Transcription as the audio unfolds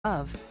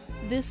Love.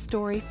 This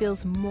story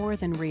feels more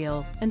than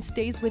real and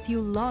stays with you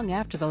long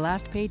after the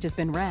last page has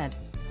been read.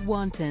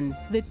 Wanton,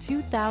 the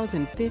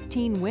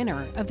 2015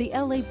 winner of the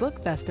LA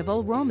Book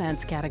Festival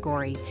romance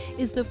category,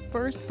 is the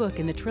first book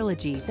in the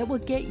trilogy that will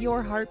get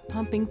your heart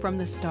pumping from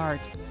the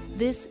start.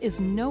 This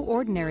is no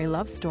ordinary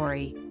love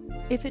story.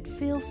 If it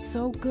feels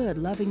so good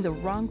loving the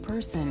wrong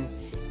person,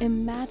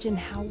 imagine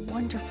how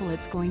wonderful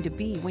it's going to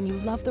be when you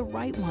love the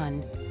right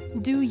one.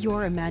 Do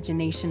your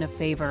imagination a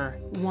favor.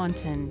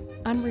 Wanton,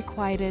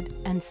 Unrequited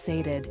and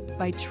Sated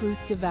by Truth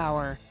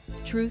Devour.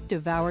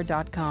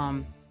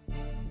 TruthDevour.com.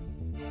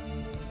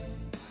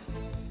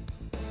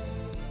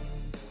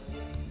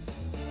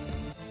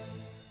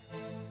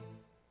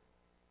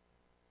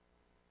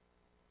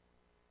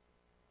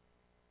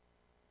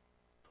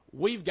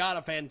 We've got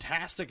a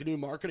fantastic new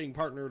marketing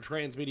partner,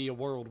 Transmedia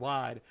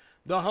Worldwide.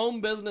 The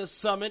Home Business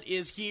Summit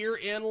is here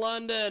in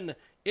London.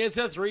 It's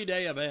a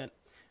 3-day event.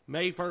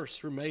 May 1st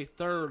through May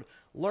 3rd.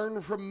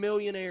 Learn from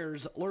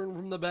millionaires. Learn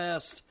from the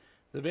best.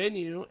 The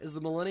venue is the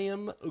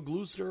Millennium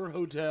Gloucester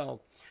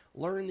Hotel.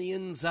 Learn the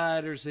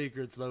insider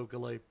secrets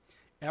locally.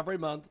 Every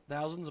month,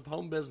 thousands of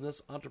home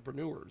business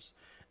entrepreneurs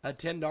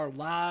attend our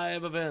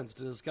live events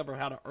to discover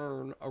how to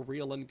earn a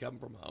real income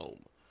from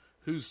home.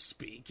 Who's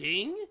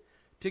speaking?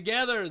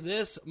 Together,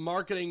 this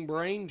marketing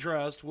brain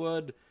trust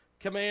would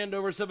command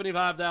over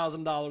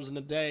 $75,000 in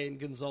a day in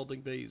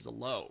consulting fees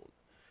alone.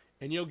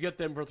 And you'll get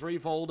them for 3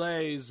 full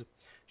days.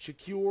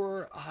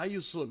 Shakur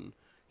Hayusun,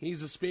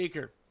 he's a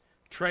speaker,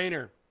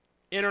 trainer,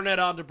 internet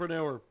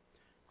entrepreneur.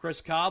 Chris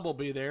Cobb will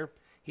be there.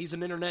 He's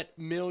an internet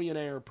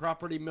millionaire,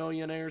 property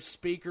millionaire,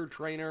 speaker,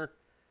 trainer,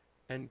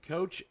 and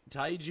Coach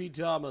Taiji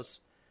Thomas,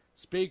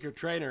 speaker,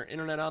 trainer,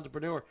 internet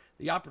entrepreneur.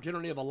 The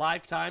opportunity of a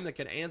lifetime that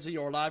can answer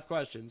your life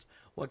questions.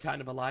 What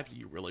kind of a life do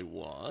you really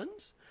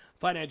want?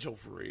 Financial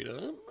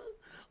freedom?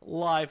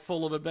 Life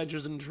full of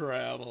adventures and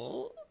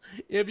travel?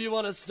 If you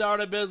want to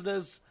start a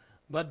business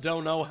but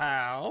don't know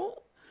how?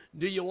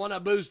 Do you want to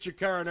boost your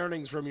current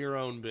earnings from your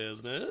own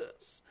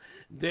business?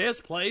 This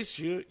place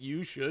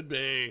you should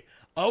be.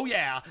 Oh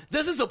yeah,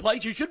 this is the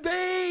place you should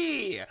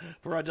be!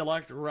 For a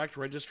direct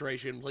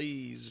registration,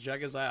 please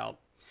check us out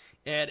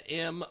at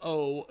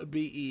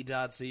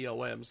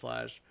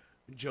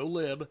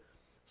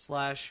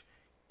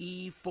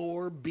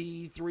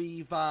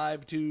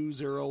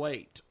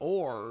mobe.com/jolib/E4B35208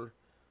 or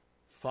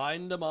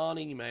find them on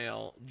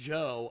email,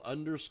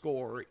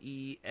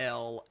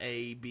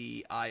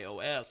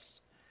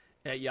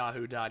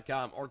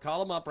 joe_ELABIOS@yahoo.com, or call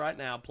them up right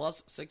now,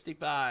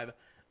 +65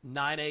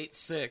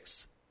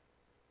 986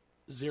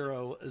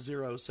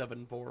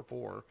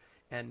 00744,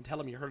 and tell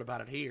them you heard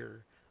about it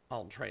here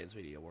on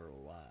Transmedia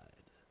Worldwide.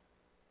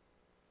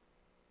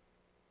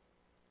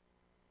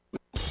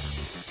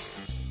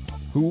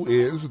 Who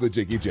is the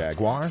Jiggy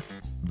Jaguar?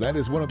 That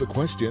is one of the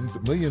questions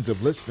millions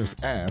of listeners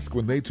ask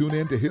when they tune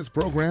in to his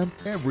program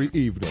every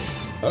evening.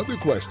 Other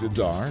questions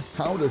are,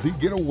 how does he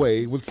get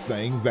away with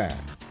saying that?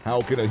 How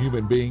can a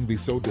human being be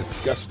so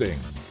disgusting?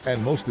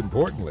 And most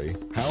importantly,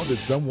 how did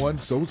someone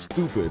so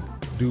stupid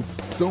dupe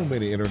so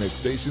many internet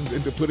stations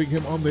into putting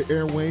him on the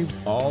airwaves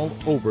all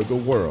over the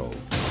world?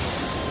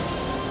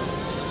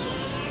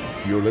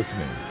 You're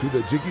listening to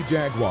the Jiggy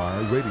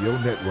Jaguar Radio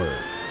Network.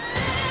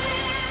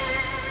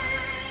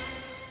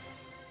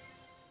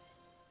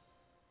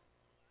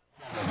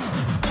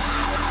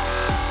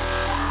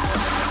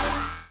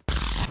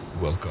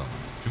 Welcome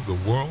to the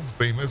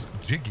world-famous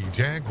Jiggy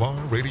Jaguar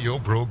radio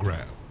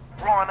program.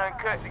 Raw and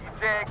uncut, Jiggy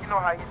Jag, you know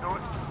how you do it. You know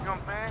what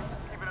I'm saying?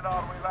 Keeping it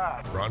all the way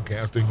live.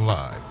 Broadcasting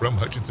live from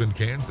Hutchinson,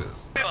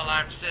 Kansas. Well,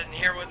 I'm sitting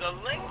here with a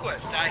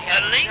linguist. I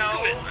had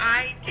no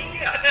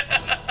idea.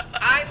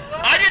 I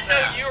didn't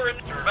know you were,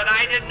 but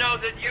I didn't know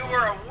that you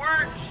were a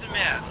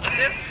wordsmith.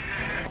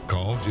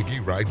 Call Jiggy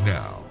right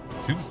now,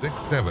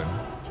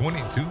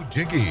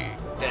 267-22-JIGGY.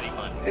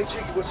 Hey,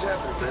 Jiggy, what's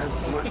happening, man?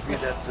 Reminds me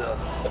of that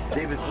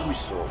David Bowie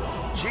song.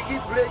 Jiggy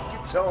play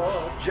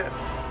guitar.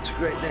 It's a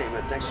great name,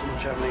 man. Thanks so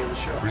much for having me on the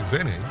show.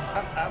 Presenting.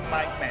 I'm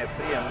Mike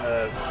Massey,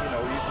 and,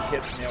 you can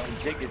catch me on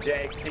Jiggy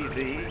Jag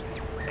TV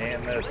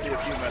and see a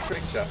few of my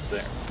trick shots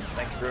there.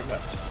 Thank you very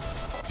much.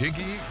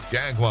 Jiggy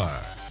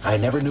Jaguar. I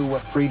never knew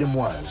what freedom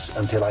was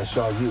until I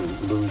saw you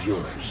lose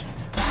yours.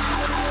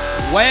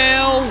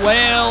 Well.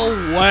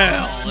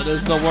 It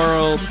is the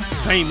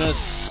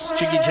world-famous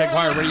Jiggy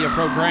Jaguar radio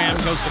program,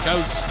 coast to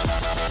coast,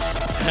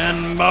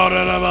 and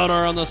motor to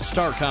motor on the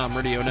Starcom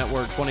radio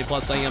network,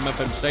 20-plus AM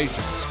FM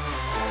stations.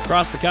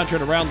 Across the country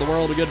and around the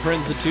world, our good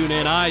friends that tune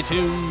in,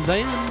 iTunes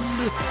and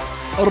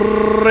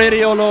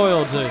Radio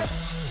Loyalty.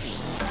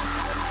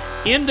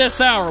 In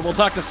this hour, we'll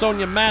talk to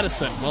Sonya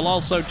Madiosn. We'll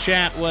also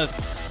chat with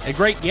a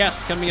great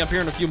guest coming up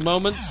here in a few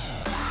moments.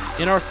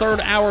 In our third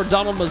hour,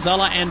 Donald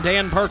Mazzella and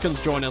Dan Perkins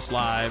join us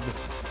live.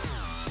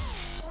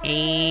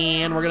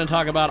 And we're going to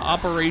talk about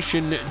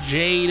Operation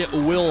Jade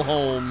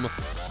Wilhelm.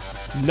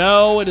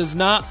 No, it is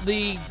not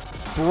the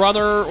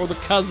brother or the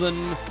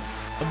cousin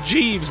of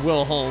Jeeves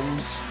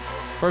Wilhelms,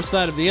 First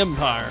Sight of the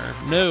Empire.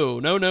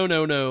 No.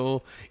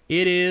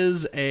 It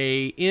is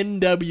a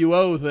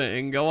NWO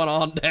thing going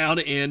on down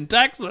in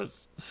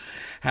Texas.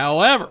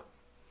 However,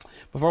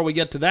 before we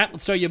get to that,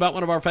 let's tell you about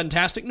one of our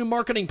fantastic new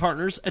marketing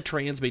partners at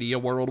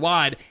Transmedia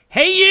Worldwide.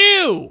 Hey,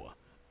 you!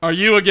 Are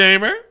you a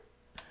gamer?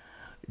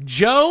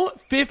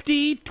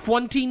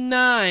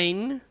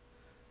 Joe5029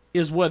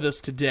 is with us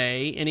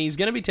today, and he's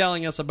going to be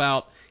telling us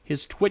about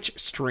his Twitch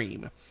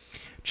stream.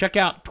 Check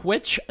out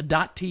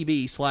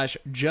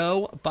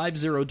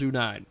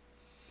twitch.tv/Joe5029.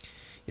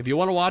 If you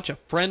want to watch a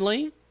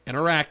friendly,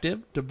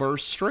 interactive,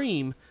 diverse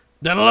stream,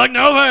 then look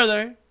no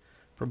further.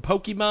 From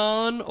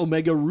Pokemon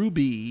Omega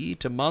Ruby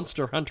to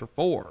Monster Hunter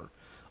 4,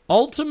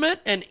 Ultimate,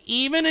 and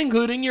even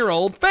including your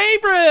old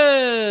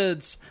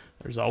favorites.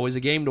 There's always a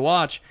game to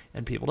watch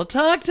and people to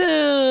talk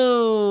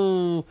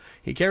to.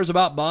 He cares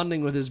about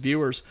bonding with his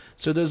viewers,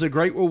 so there's a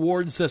great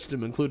reward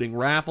system, including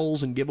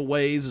raffles and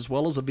giveaways, as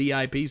well as a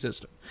VIP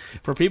system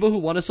for people who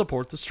want to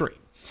support the stream.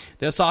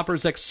 This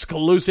offers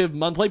exclusive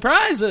monthly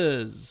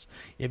prizes.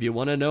 If you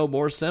want to know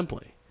more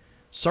simply,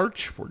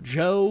 search for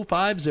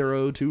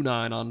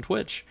Joe5029 on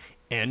Twitch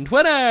and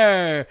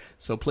Twitter.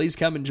 So please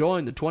come and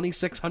join the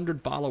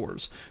 2,600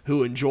 followers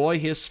who enjoy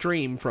his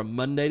stream from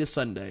Monday to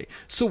Sunday.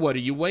 So what are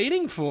you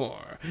waiting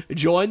for?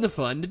 Join the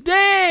fun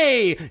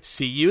today.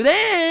 See you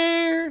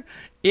there.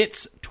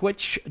 It's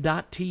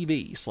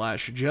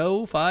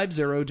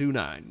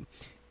twitch.tv/Joe5029.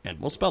 And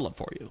we'll spell it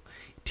for you.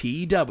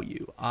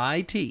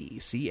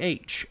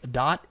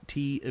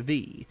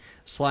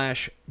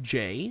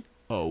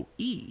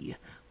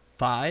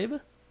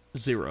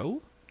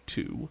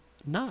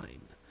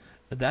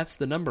 That's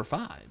the number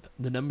 5,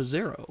 the number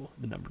 0,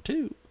 the number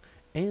 2,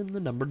 and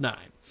the number 9.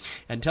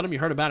 And tell them you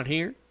heard about it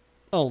here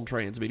on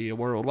Transmedia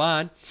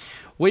Worldwide.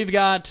 We've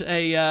got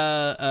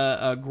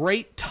a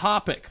great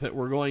topic that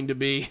we're going to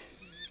be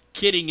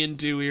getting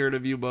into here in a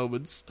few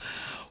moments.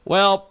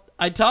 Well,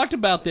 I talked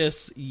about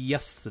this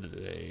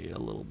yesterday a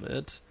little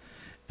bit,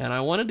 and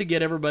I wanted to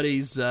get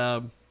everybody's...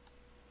 I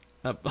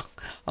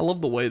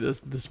love the way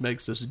this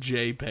makes this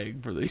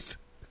JPEG for these...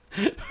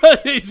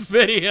 these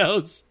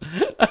videos.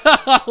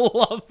 I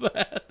love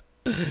that.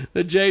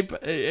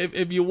 The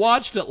if you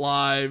watched it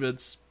live,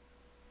 it's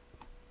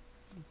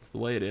the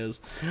way it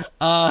is.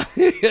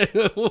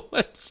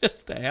 It's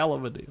just a hell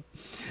of a deal.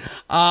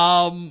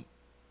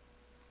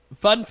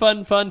 Fun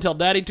till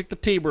Daddy took the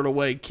T-bird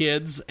away,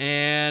 kids,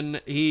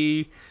 and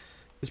he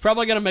is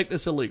probably going to make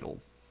this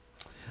illegal.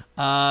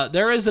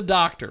 There is a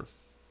doctor.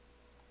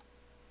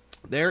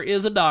 There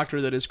is a doctor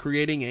that is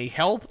creating a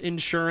health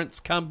insurance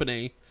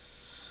company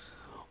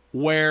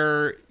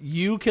where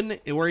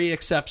he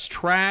accepts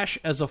trash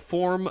as a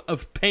form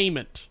of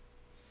payment.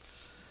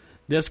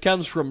 This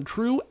comes from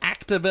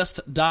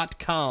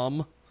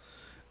trueactivist.com.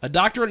 A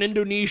doctor in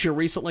Indonesia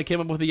recently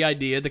came up with the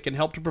idea that can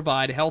help to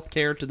provide health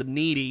care to the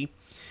needy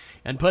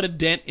and put a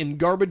dent in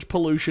garbage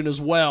pollution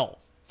as well.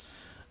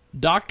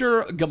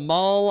 Dr.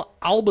 Gamal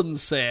Alban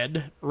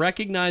said,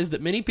 recognized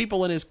that many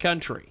people in his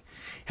country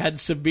had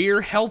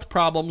severe health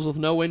problems with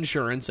no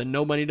insurance and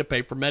no money to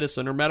pay for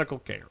medicine or medical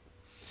care.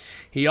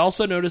 He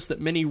also noticed that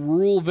many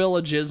rural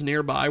villages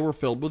nearby were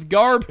filled with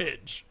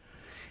garbage.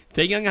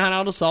 Thinking on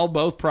how to solve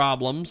both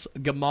problems,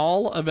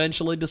 Gamal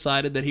eventually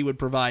decided that he would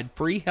provide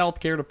free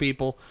health care to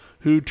people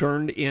who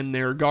turned in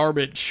their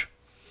garbage.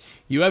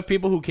 You have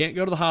people who can't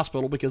go to the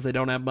hospital because they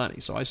don't have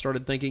money. So I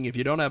started thinking, if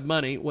you don't have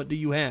money, what do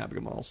you have?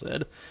 Gamal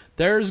said.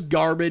 There's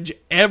garbage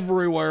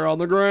everywhere on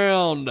the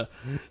ground.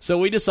 So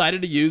we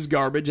decided to use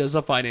garbage as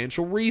a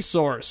financial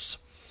resource.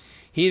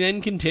 He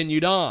then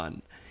continued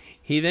on.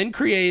 He then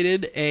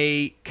created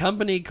a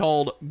company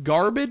called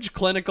Garbage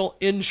Clinical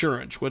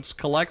Insurance, which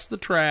collects the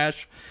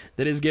trash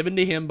that is given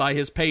to him by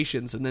his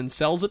patients and then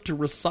sells it to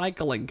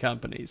recycling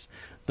companies.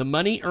 The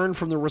money earned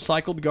from the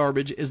recycled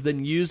garbage is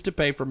then used to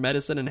pay for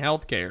medicine and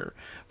health care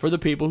for the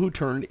people who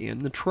turned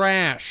in the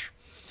trash.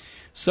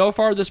 So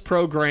far, this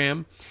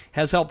program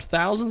has helped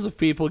thousands of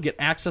people get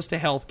access to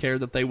health care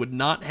that they would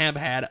not have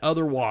had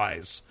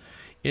otherwise.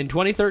 In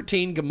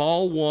 2013,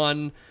 Gamal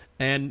won...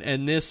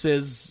 And this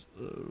is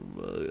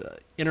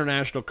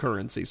international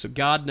currency, so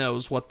God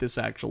knows what this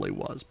actually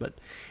was. But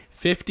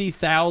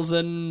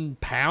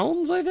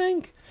 £50,000, I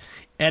think,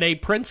 at a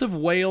Prince of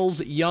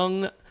Wales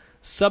Young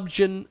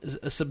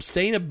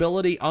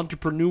Sustainability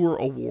Entrepreneur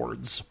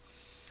Awards.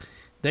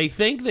 They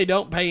think they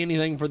don't pay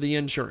anything for the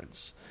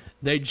insurance.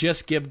 They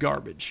just give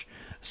garbage.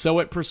 So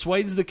it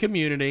persuades the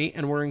community,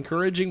 and we're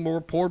encouraging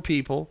more poor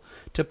people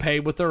to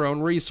pay with their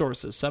own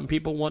resources. Some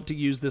people want to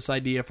use this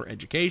idea for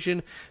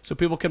education, so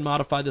people can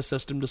modify the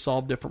system to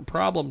solve different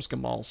problems,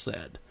 Gamal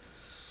said.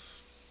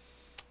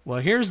 Well,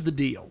 here's the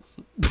deal.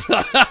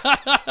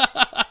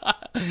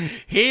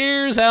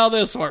 Here's how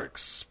this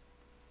works.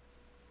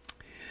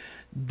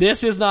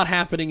 This is not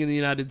happening in the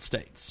United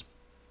States.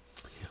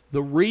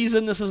 The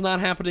reason this is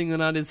not happening in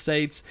the United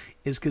States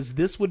is because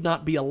this would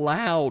not be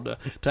allowed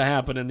to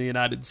happen in the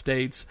United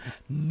States.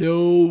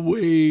 No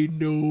way,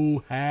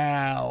 no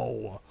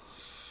how.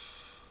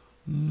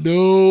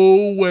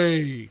 No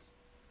way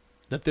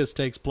that this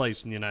takes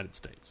place in the United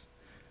States.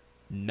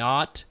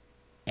 Not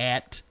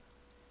at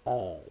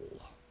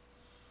all.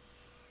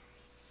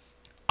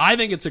 I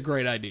think it's a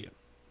great idea.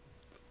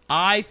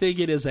 I think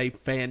it is a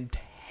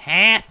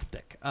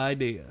fantastic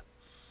idea.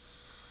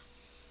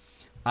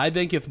 I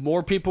think if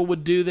more people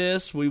would do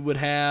this, we would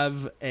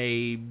have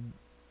a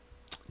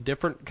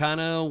different kind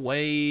of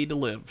way to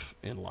live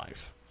in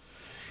life.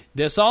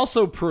 This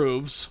also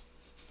proves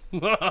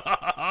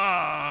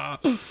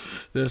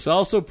this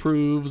also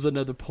proves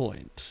another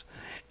point,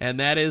 and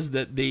that is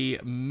that the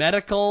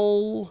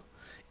medical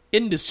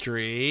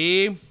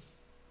industry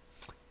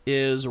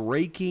is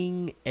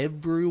raking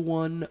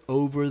everyone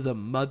over the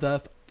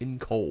motherfucking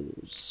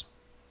coals.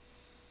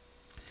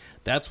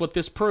 That's what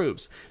this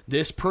proves.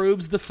 This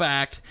proves the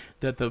fact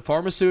that the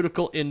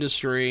pharmaceutical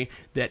industry,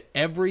 that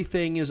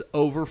everything is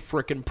over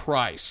frickin'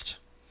 priced.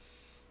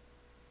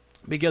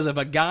 Because if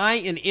a guy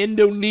in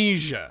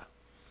Indonesia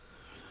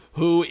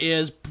who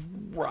is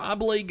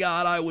probably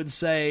got, I would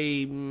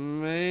say,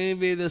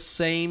 maybe the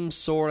same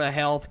sort of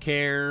health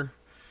care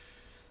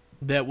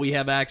that we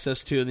have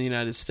access to in the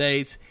United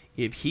States,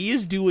 if he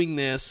is doing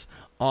this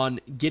on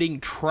getting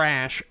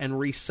trash and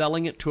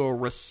reselling it to a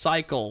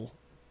recycle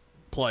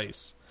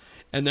place,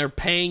 and they're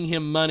paying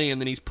him money, and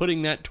then he's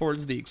putting that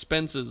towards the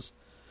expenses,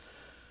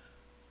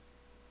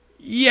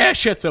 yeah,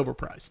 shit's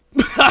overpriced.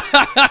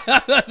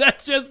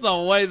 That's just the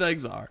way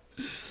things are.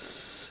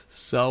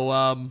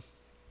 So,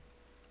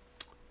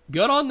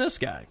 good on this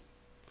guy.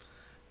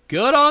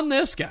 Good on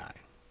this guy.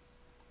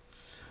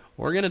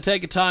 We're going to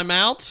take a time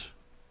out.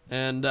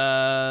 And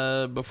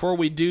before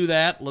we do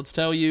that, let's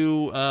tell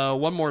you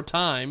one more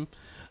time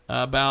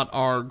about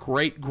our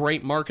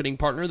great marketing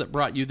partner that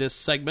brought you this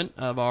segment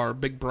of our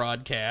big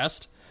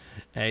broadcast.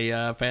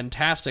 A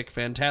fantastic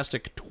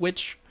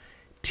Twitch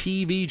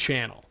TV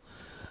channel.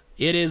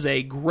 It is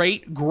a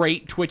great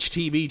Twitch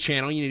TV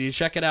channel. You need to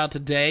check it out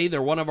today.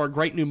 They're one of our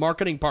great new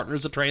marketing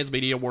partners at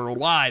Transmedia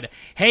Worldwide.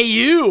 Hey,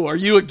 you! Are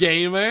you a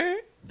gamer?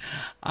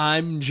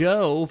 I'm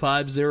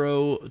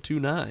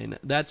Joe5029.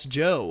 That's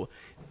Joe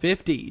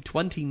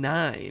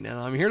 5029, and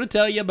I'm here to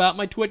tell you about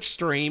my Twitch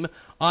stream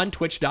on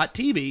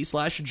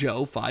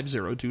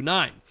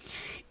twitch.tv/Joe5029.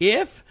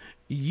 If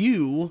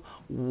you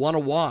want to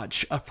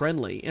watch a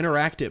friendly,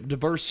 interactive,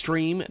 diverse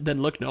stream,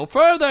 then look no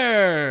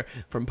further.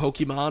 From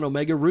Pokemon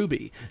Omega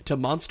Ruby to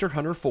Monster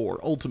Hunter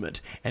 4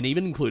 Ultimate, and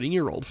even including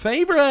your old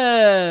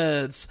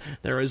favorites.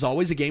 There is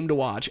always a game to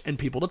watch and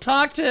people to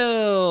talk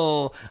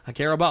to. I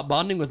care about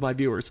bonding with my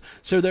viewers,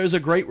 so there's a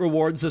great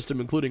reward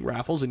system including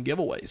raffles and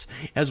giveaways,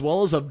 as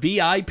well as a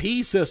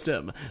VIP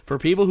system for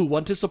people who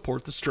want to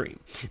support the stream.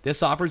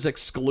 This offers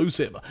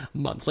exclusive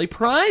monthly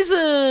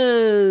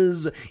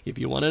prizes. If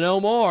you want to know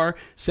more,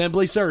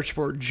 simply search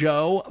for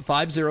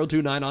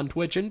Joe5029 on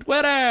Twitch and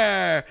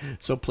Twitter.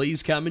 So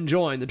please come and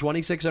join the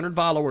 2,600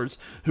 followers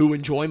who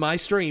enjoy my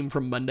stream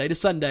from Monday to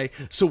Sunday.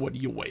 So what are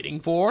you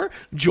waiting for?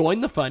 Join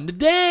the fun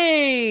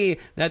today.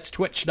 That's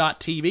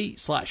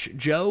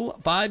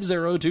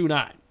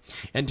twitch.tv/Joe5029.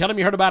 And tell them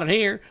you heard about it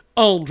here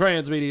on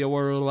Transmedia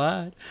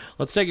Worldwide.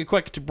 Let's take a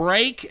quick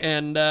break,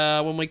 and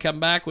when we come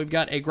back, we've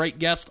got a great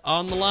guest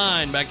on the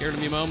line back here in a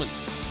few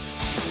moments.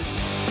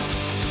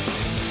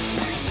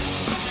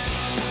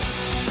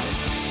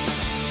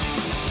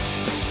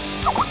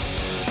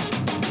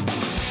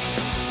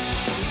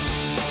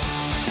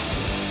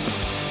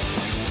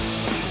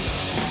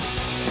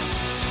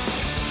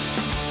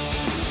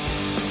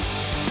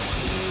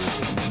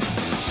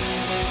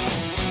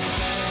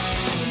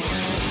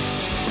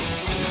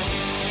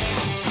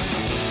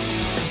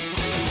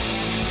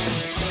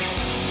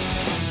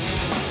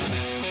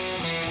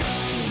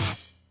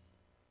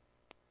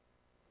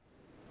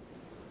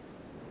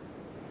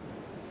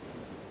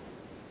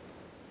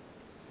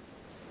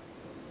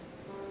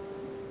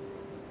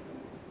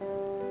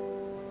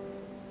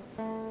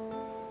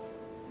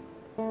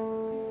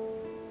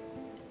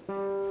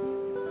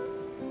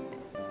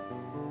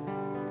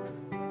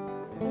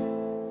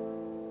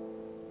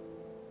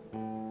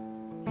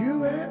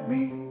 You and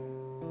me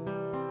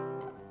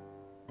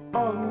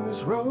on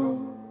this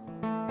road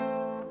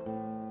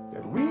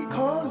that we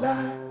call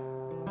life.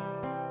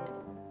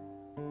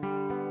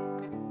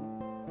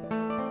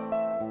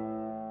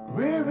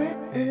 Where it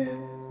is,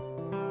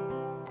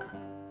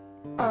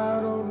 I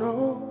don't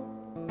know,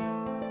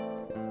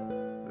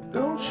 but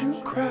don't you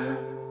cry.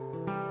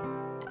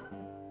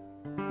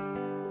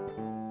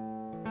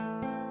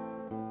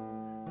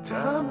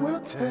 Time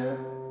will tell,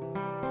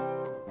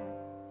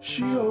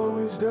 she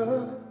always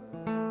does,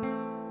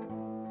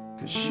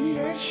 'cause she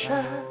ain't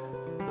shy.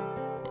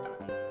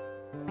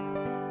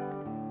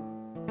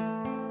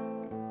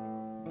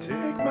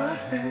 Take my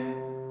hand,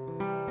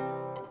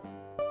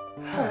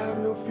 have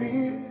no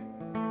fear,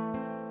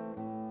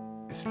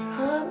 it's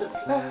time to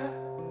fly.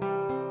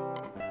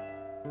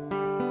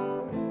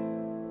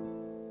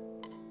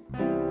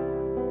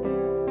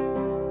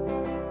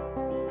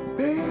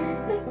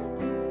 Baby,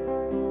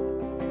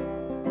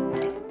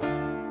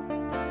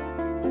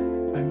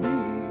 I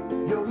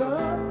need your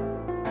love.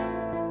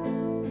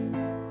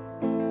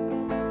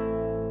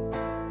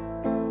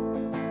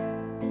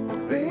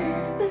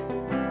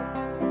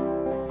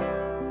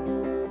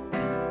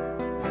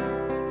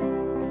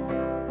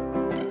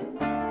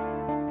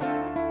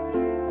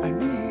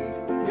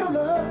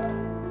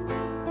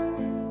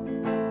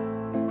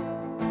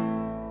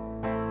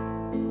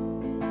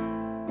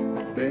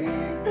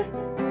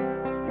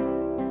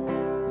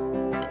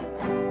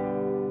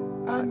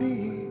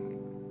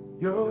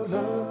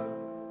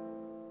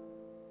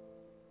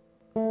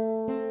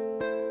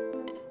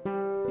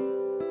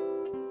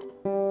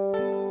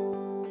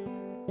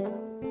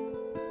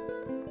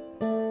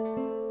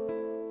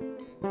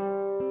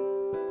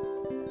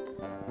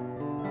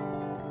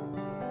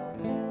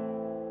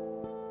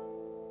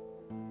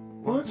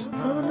 Once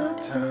upon a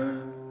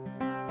time,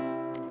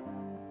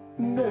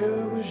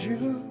 there was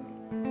you,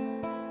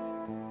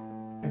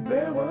 and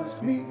there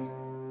was me.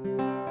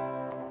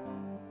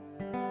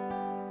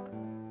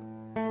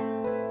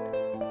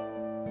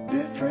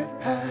 Different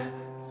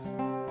paths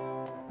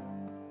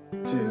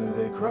till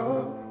they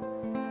cross.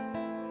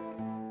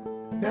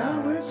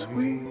 Now it's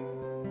we.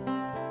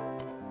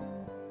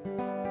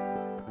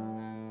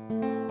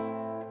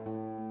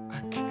 I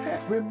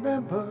can't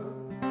remember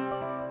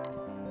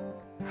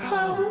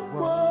how it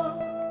was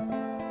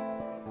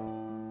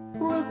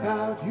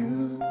without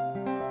you.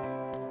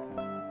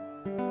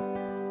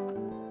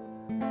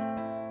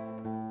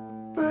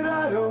 But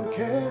I don't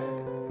care.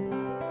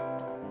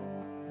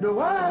 No,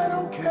 I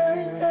don't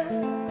care.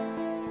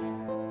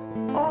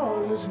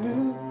 All is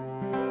new.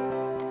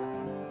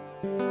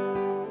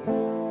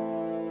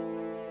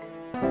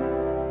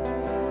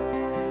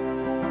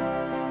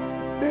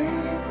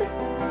 Baby,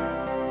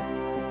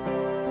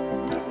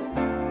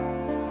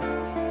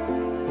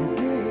 you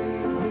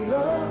gave me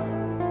love.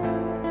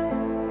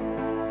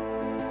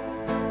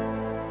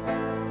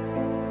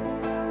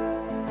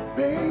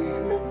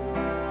 Baby,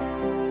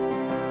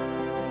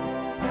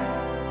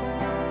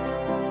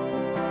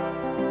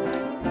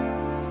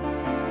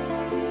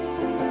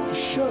 you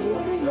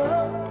showed me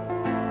love.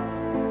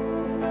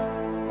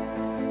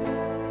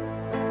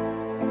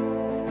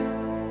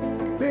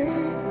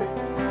 Baby,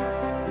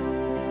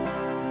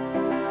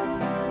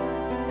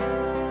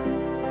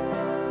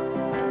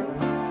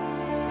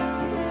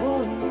 you're the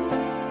one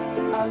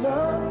I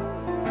love.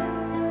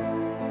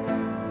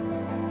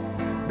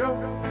 No,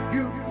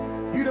 you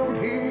don't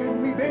hear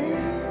me, baby.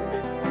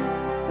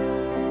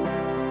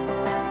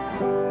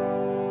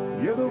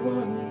 You're the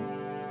one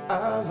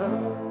I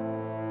love.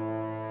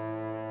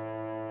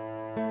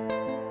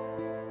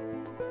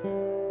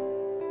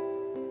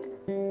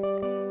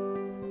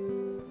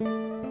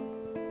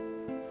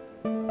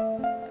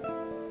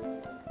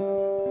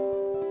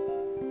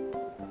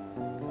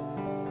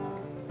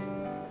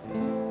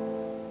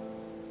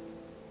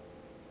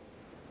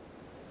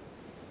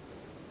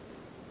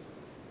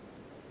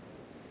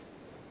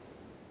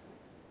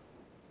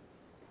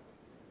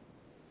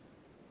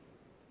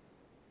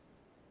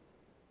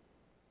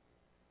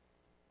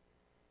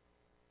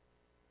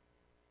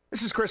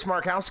 This is Chris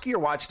Markowski, your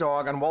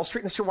watchdog on Wall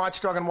Street. This is your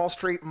watchdog on Wall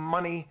Street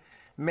Money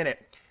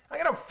Minute. I'm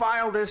going to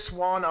file this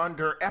one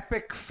under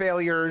epic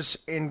failures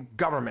in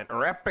government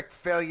or epic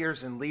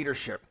failures in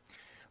leadership.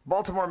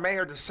 Baltimore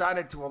mayor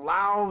decided to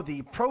allow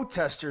the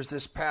protesters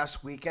this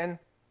past weekend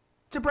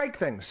to break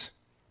things.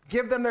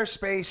 Give them their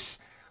space.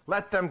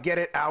 Let them get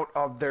it out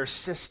of their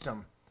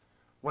system.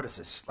 What is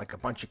this, like a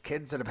bunch of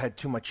kids that have had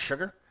too much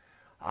sugar?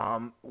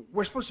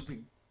 We're supposed to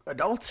be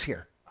adults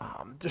here.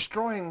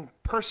 Destroying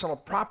personal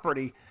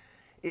property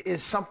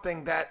is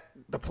something that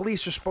the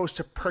police are supposed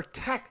to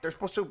protect. They're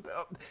supposed to,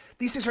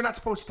 these things are not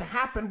supposed to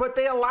happen, but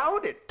they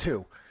allowed it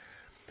to.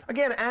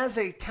 Again, as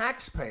a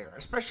taxpayer,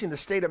 especially in the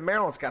state of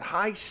Maryland, it's got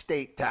high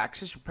state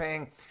taxes. You're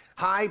paying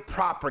high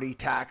property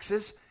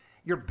taxes.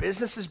 Your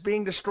business is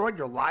being destroyed.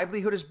 Your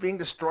livelihood is being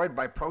destroyed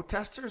by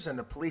protesters, and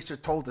the police are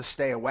told to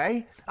stay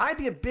away. I'd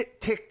be a bit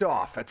ticked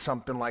off at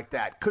something like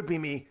that. Could be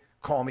me.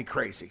 Call me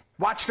crazy.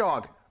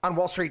 Watchdog on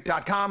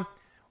wallstreet.com.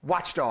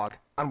 Watchdog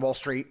on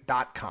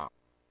wallstreet.com.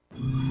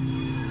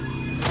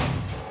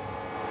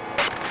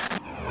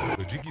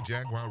 The Jiggy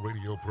Jaguar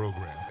radio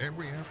program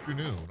every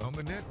afternoon on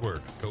the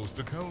network, coast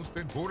to coast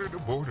and border to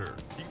border.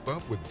 Keep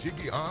up with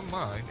Jiggy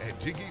online at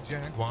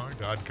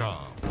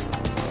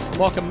jiggyjaguar.com.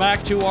 Welcome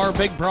back to our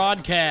big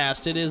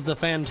broadcast. It is the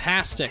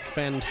fantastic,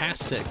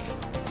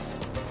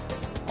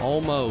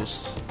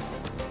 almost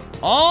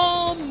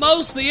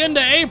the end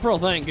of April,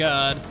 thank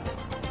God.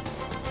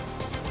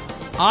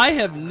 I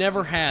have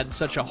never had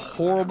such a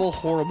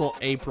horrible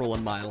April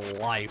in my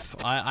life.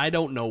 I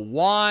don't know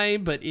why,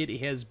 but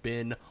it has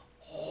been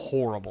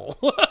horrible.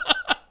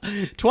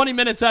 20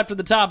 minutes after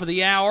the top of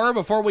the hour,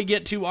 before we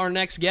get to our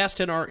next guest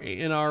in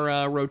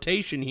our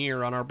rotation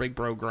here on our big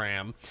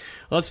program,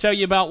 let's tell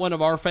you about one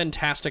of our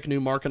fantastic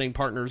new marketing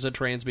partners at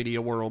Transmedia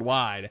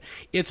Worldwide.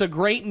 It's a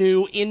great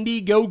new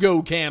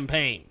Indiegogo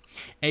campaign,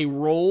 A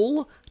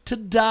Role to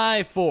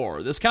Die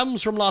For. This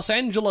comes from Los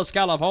Angeles,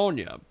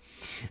 California.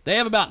 They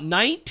have about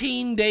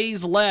 19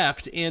 days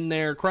left in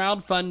their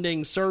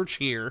crowdfunding search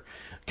here.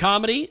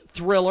 Comedy,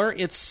 thriller,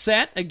 it's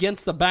set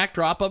against the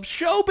backdrop of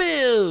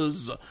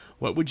showbiz.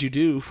 What would you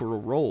do for a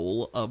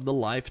role of the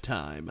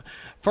lifetime?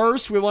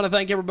 First, we want to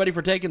thank everybody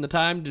for taking the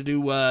time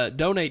to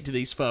donate to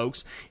these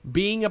folks,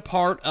 being a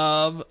part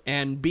of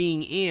and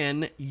being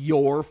in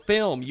your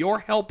film. You're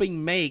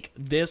helping make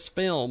this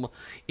film.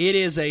 It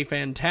is a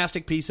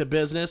fantastic piece of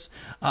business.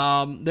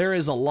 There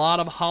is a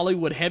lot of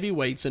Hollywood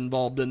heavyweights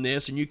involved in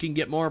this, and you can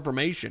get more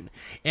information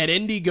at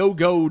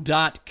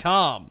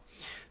Indiegogo.com.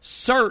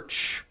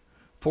 Search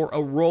for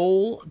A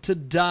Role to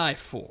Die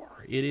For.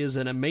 It is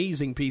an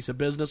amazing piece of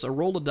business, a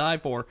role to die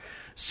for.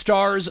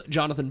 Stars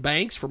Jonathan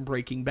Banks from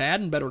Breaking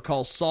Bad and Better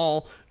Call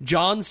Saul,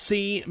 John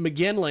C.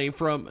 McGinley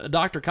from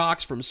Dr.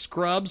 Cox from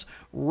Scrubs,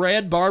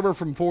 Red Barber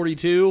from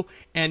 42,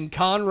 and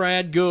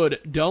Conrad Good.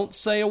 Don't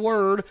say a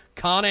word.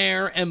 Con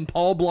Air and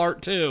Paul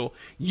Blart too.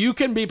 You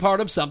can be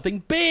part of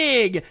something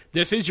big.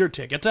 This is your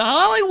ticket to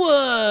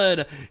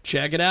Hollywood.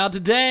 Check it out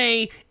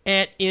today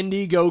at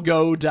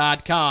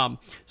Indiegogo.com.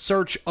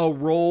 Search A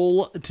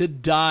Role to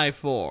Die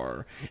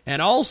For.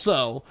 And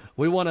also,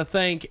 we want to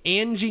thank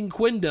Angie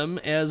Quindom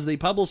as the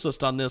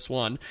publicist on this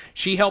one.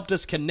 She helped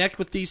us connect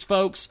with these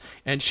folks,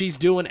 and she's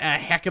doing a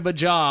heck of a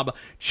job.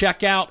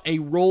 Check out A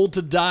Role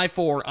to Die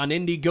For on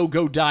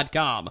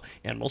Indiegogo.com,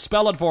 and we'll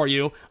spell it for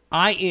you.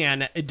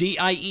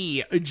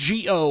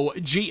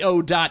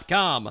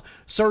 Indiegogo.com.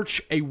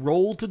 Search A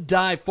Role to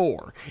Die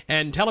For,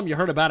 and tell them you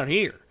heard about it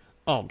here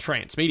on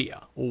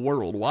Transmedia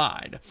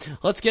Worldwide.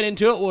 Let's get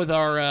into it with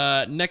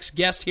our next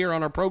guest here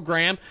on our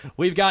program.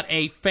 We've got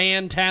a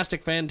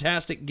fantastic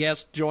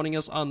guest joining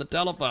us on the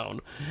telephone.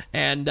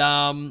 And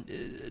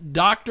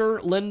Dr.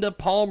 Linda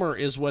Palmer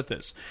is with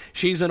us.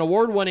 She's an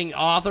award-winning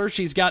author.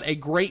 She's got a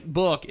great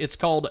book. It's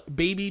called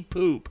Baby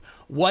Poop: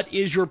 What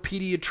is Your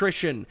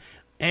Pediatrician?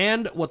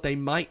 And what they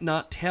might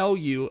not tell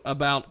you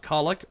about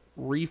colic,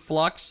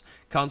 reflux,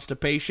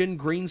 constipation,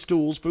 green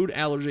stools, food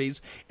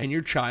allergies, and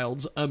your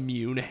child's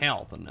immune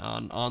health. And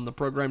on the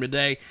program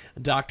today,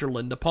 Dr.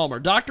 Linda Palmer.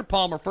 Dr.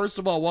 Palmer, first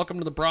of all, welcome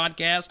to the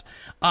broadcast.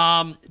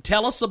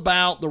 Tell us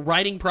about the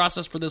writing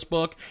process for this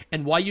book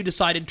and why you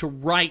decided to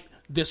write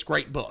this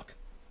great book.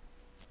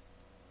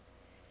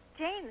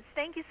 James,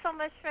 thank you so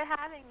much for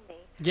having me.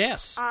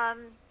 Yes.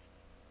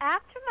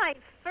 After my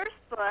first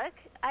book,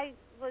 I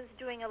was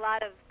doing a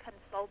lot of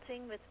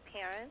consulting with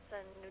parents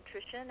and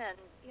nutrition and,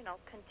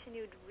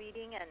 continued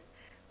reading and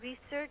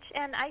research.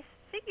 And I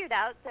figured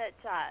out that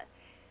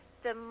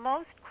the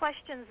most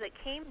questions that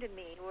came to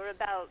me were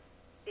about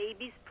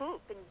baby's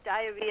poop and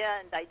diarrhea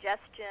and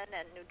digestion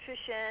and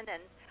nutrition.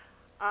 And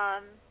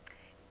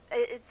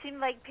it seemed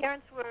like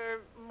parents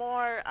were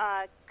more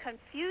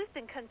confused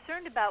and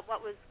concerned about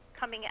what was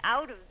coming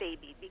out of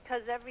baby,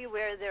 because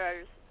everywhere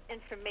there's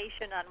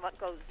information on what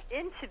goes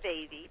into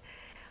baby.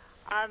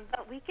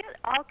 But we get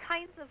all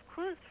kinds of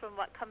clues from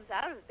what comes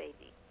out of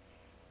baby.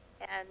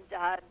 And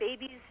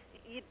babies,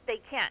 they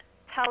can't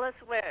tell us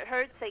where it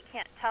hurts. They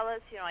can't tell us,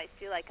 I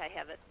feel like I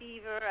have a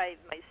fever,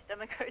 my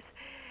stomach hurts.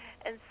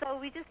 And so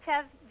we just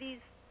have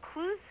these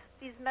clues,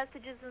 these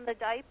messages in the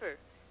diaper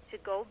to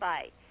go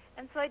by.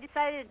 And so I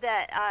decided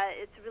that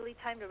it's really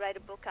time to write a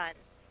book on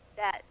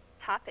that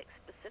topic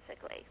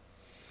specifically.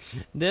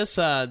 This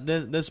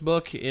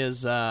book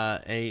is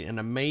an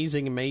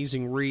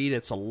amazing read.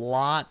 It's a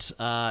lot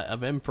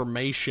of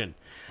information.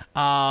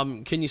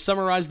 Can you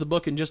summarize the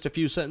book in just a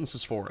few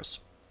sentences for us?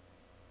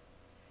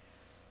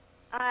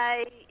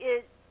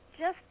 It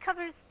just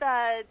covers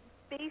the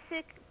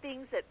basic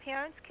things that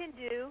parents can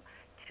do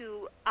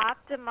to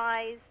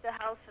optimize the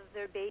health of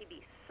their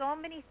baby. So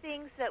many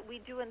things that we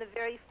do in the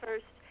very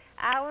first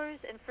hours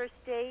and first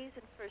days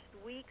and first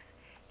weeks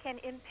can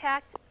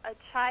impact a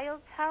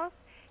child's health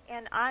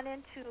and on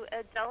into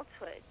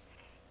adulthood.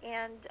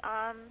 And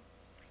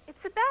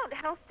it's about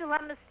health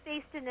dilemmas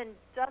faced in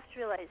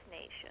industrialized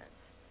nations.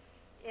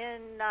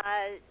 In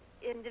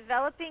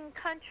developing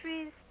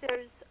countries,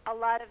 there's a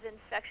lot of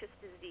infectious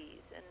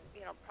disease and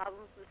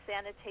problems with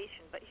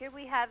sanitation. But here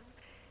we have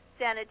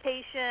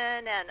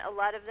sanitation, and a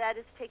lot of that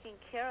is taken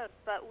care of.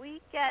 But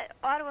we get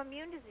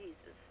autoimmune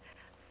diseases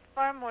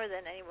far more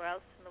than anywhere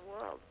else in the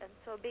world. And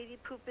so baby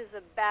poop is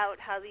about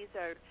how these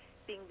are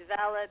being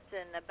developed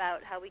and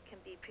about how we can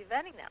be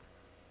preventing them.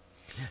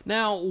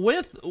 Now,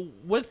 with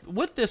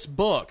this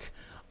book,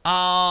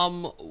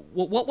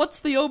 what's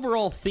the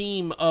overall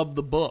theme of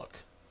the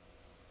book?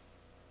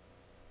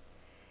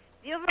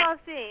 The overall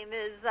theme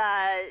is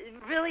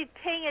really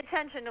paying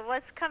attention to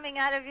what's coming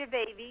out of your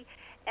baby,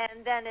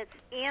 and then it's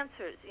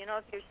answers.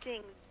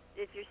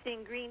 If you're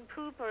seeing green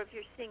poop, or if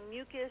you're seeing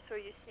mucus, or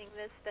you're seeing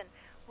this, then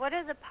what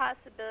are the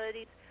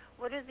possibilities?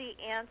 What are the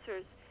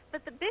answers?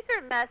 But the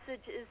bigger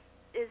message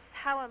is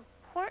how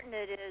important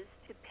it is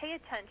to pay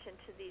attention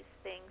to these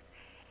things.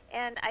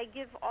 And I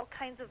give all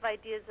kinds of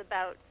ideas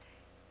about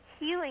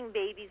healing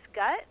baby's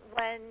gut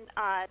when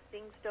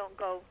things don't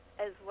go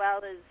as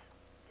well as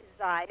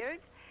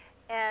desired.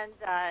 And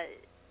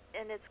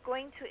it's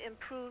going to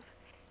improve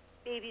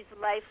baby's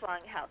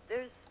lifelong health.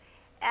 There's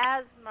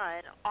asthma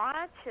and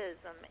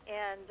autism,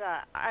 and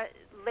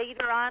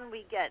later on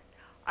we get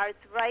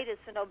arthritis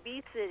and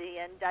obesity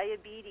and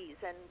diabetes,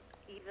 and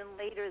even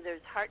later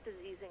there's heart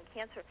disease and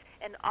cancer.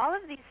 And all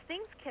of these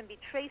things can be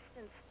traced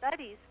in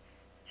studies,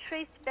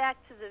 traced back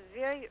to the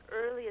very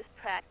earliest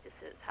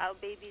practices, how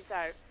babies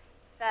are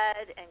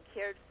fed and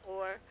cared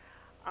for.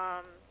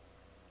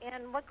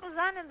 And what goes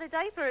on in the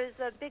diaper is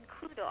a big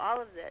clue to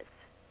all of this.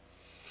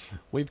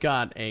 We've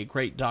got a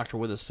great doctor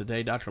with us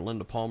today. Dr.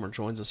 Linda Palmer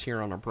joins us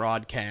here on our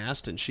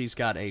broadcast, and she's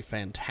got a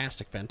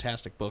fantastic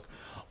book.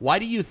 Why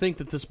do you think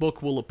that this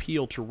book will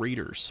appeal to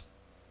readers?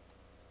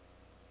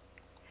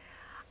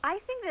 I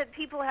think that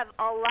people have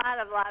a lot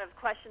of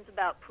questions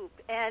about poop,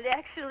 and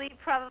actually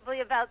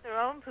probably about their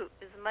own poop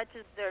as much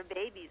as their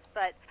babies,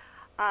 but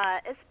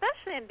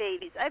especially in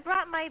babies. I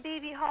brought my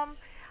baby home.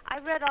 I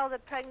read all the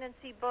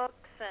pregnancy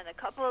books and a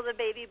couple of the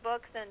baby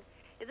books, and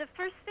the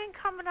first thing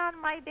coming on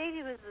my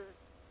baby was this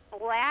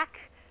black,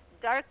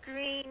 dark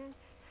green,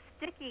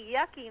 sticky,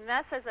 yucky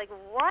mess. I was like,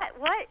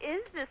 what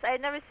is this? I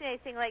had never seen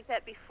anything like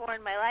that before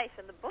in my life,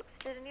 and the books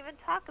didn't even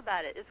talk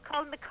about it. It's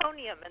called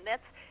meconium, and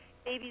that's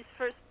baby's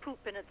first poop,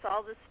 and it's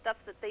all this stuff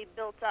that they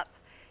built up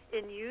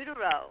in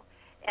utero.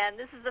 And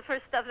this is the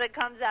first stuff that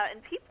comes out,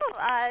 and people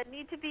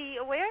need to be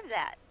aware of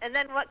that. And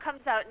then what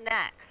comes out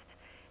next?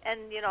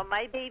 And, you know,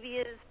 my baby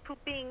is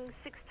pooping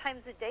 6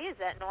 times a day. Is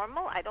that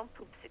normal? I don't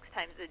poop 6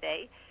 times a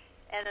day.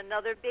 And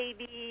another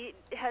baby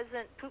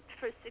hasn't pooped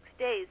for 6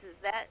 days. Is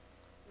that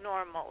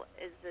normal?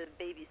 Is the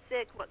baby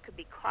sick? What could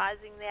be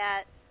causing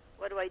that?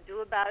 What do I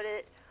do about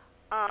it?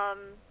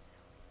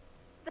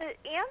 The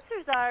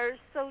answers are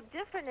so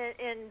different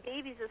in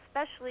babies,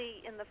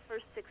 especially in the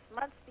first 6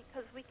 months,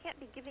 because we can't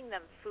be giving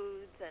them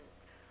foods and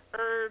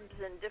herbs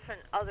and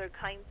different other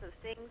kinds of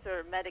things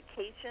or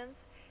medications.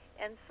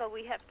 And so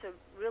we have to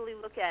really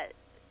look at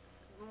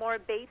more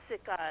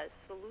basic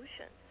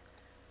solutions.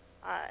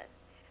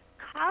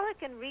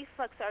 Colic and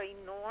reflux are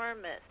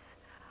enormous,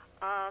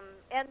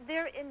 and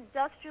they're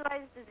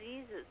industrialized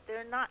diseases.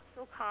 They're not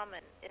so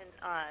common in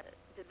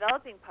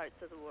developing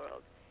parts of the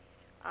world.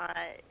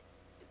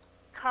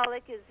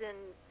 Colic is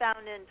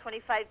found in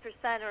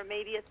 25% or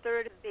maybe a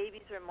third of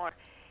babies or more.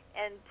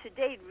 And to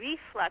date,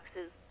 reflux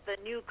is the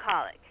new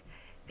colic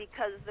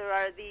because there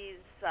are these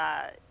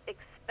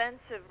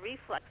expensive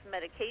reflux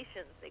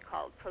medications they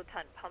call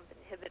proton pump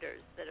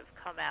inhibitors that have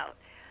come out.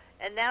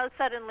 And now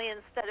suddenly,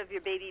 instead of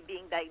your baby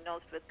being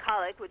diagnosed with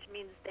colic, which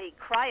means they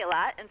cry a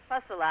lot and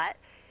fuss a lot,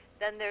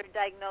 then they're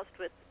diagnosed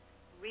with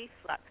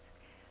reflux.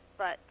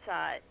 But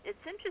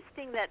it's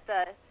interesting that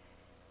the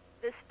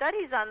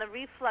studies on the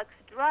reflux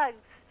drugs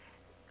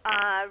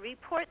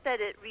report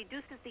that it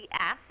reduces the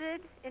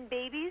acid in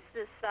babies,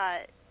 this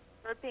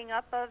burping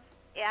up of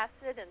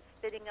acid and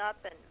spitting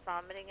up and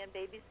vomiting in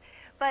babies.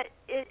 But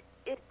it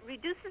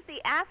reduces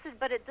the acid,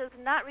 but it does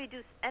not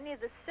reduce any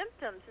of the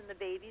symptoms in the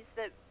babies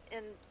that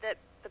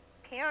the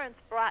parents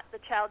brought the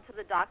child to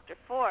the doctor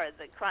for,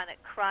 the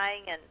chronic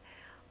crying and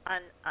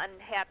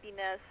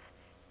unhappiness,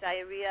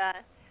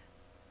 diarrhea.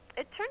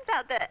 It turns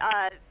out that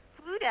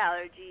food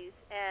allergies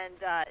and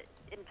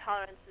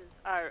intolerances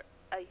are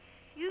a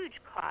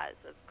huge cause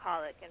of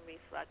colic and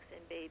reflux in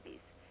babies.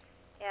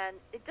 And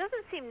it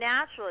doesn't seem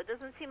natural. It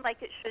doesn't seem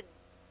like it should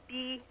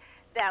be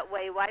that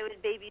way. Why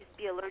would babies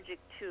be allergic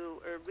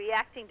to or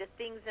reacting to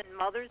things in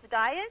mother's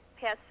diet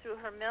passed through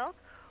her milk,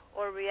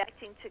 or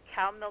reacting to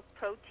cow milk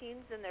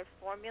proteins in their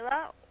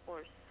formula,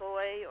 or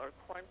soy or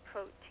corn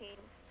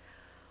proteins?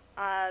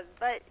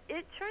 But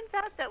it turns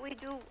out that we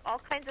do all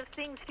kinds of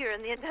things here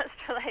in the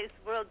industrialized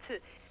world to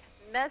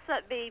mess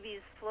up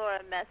babies'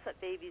 flora, mess up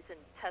babies'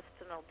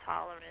 intestinal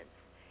tolerance.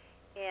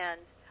 And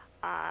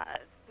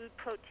food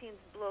proteins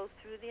blow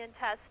through the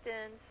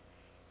intestines,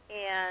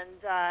 and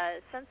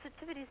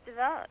sensitivities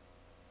develop.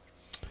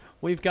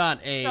 We've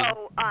got a...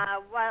 So,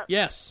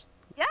 yes.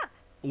 Yeah.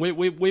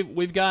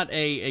 We've got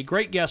a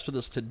great guest with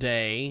us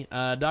today.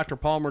 Dr.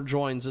 Palmer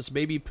joins us.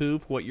 Baby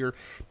poop, what your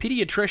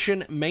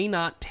pediatrician may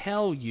not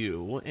tell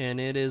you, and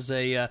it is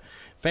a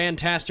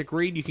fantastic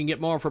read. You can get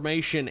more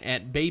information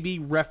at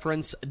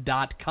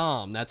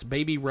babyreference.com. That's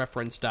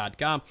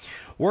babyreference.com.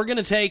 We're going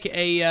to take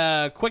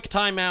a quick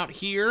time out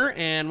here,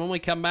 and when we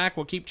come back,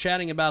 we'll keep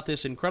chatting about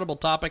this incredible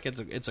topic.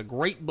 It's a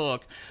great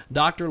book.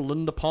 Dr.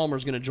 Linda Palmer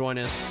is going to join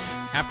us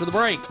after the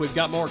break. We've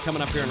got more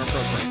coming up here in our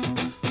program.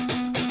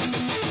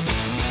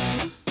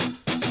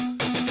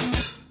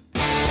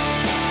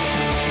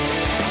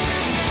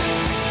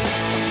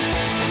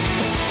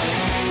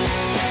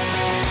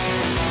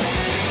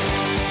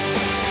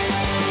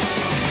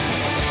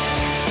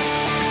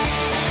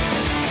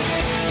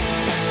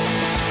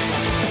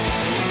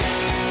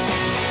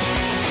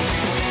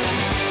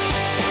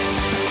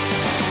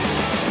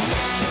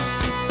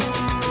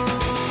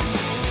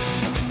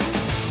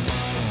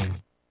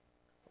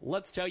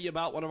 Let's tell you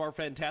about one of our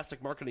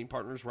fantastic marketing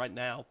partners right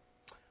now.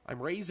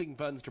 I'm raising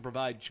funds to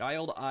provide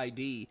child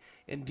ID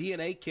and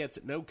DNA kits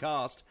at no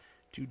cost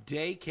to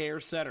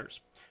daycare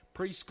centers,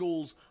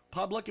 preschools,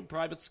 public and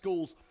private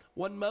schools.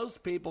 When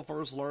most people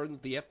first learn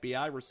that the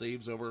FBI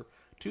receives over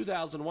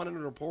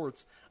 2,100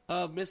 reports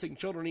of missing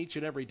children each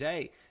and every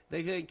day,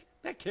 they think,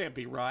 that can't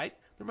be right.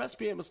 There must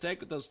be a mistake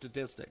with those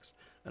statistics.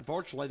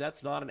 Unfortunately,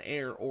 that's not an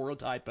error or a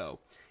typo.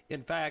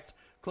 In fact,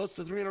 close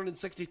to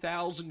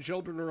 360,000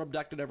 children are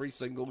abducted every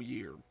single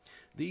year.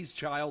 These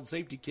child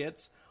safety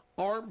kits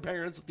arm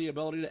parents with the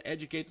ability to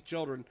educate the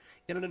children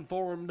in an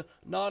informed,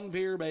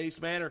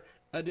 non-fear-based manner.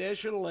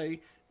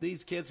 Additionally,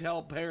 these kits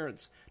help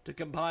parents to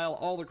compile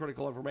all the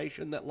critical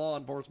information that law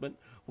enforcement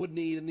would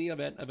need in the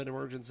event of an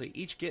emergency.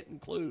 Each kit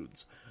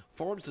includes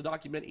forms to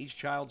document each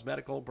child's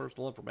medical and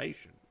personal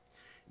information,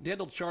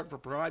 dental chart for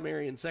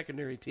primary and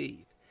secondary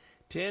teeth,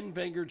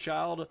 10-finger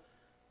child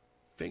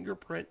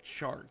fingerprint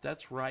chart.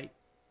 That's right.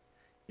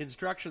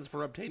 Instructions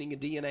for obtaining a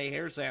DNA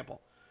hair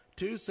sample.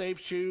 2 safe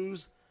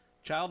shoes,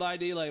 child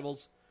ID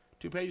labels,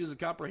 2 pages of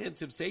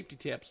comprehensive safety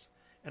tips,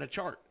 and a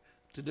chart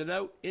to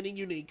denote any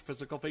unique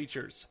physical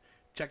features.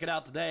 Check it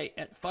out today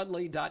at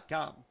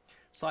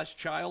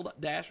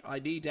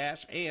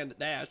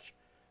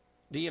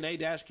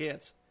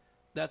fundly.com/child-id-and-DNA-kits.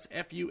 That's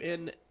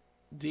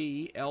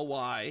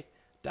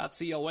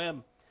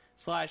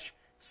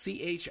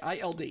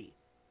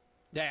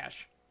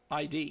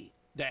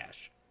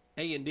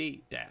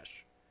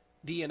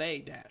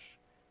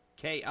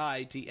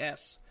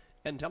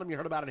And tell them you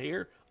heard about it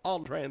here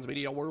on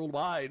Transmedia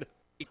Worldwide.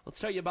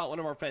 Let's tell you about one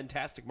of our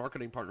fantastic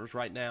marketing partners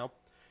right now.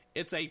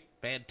 It's a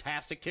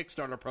fantastic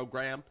Kickstarter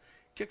program,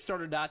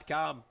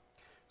 Kickstarter.com.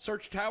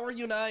 Search Tower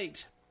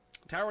Unite.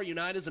 Tower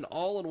Unite is an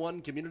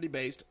all-in-one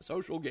community-based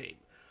social game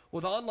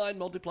with online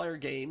multiplayer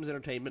games,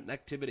 entertainment, and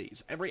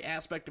activities. Every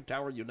aspect of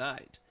Tower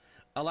Unite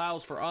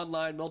allows for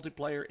online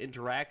multiplayer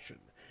interaction.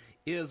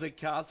 It is a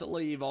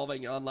constantly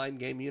evolving online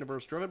game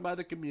universe driven by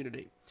the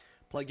community.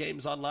 Play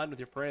games online with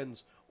your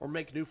friends or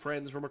make new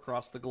friends from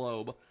across the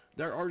globe.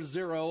 There are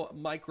 0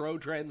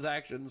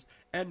 microtransactions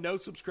and no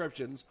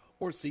subscriptions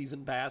or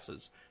season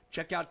passes.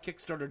 Check out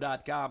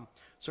Kickstarter.com,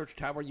 search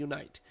Tower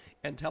Unite,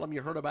 and tell them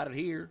you heard about it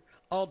here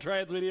on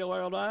Transmedia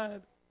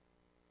Worldwide.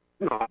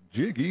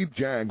 Jiggy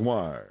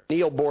Jaguar.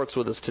 Neil Bork's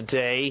with us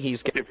today.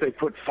 If they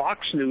put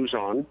Fox News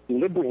on,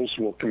 liberals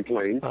will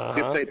complain.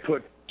 If they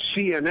put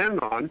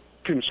CNN on,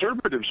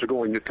 conservatives are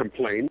going to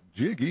complain.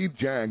 Jiggy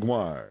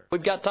Jaguar.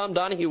 We've got Tom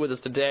Donahue with us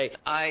today.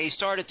 I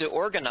started to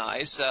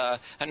organize, no,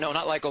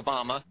 not like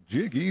Obama.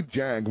 Jiggy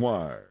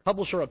Jaguar.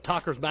 Publisher of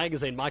Talkers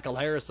Magazine, Michael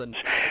Harrison.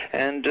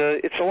 And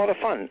it's a lot of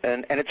fun,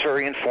 and it's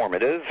very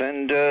informative,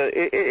 and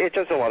it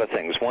does a lot of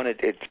things. One,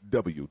 it's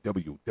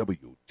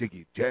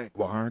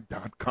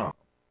www.jiggyjaguar.com.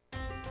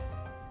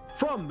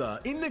 From the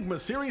Enigma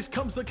series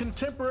comes the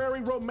contemporary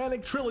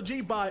romantic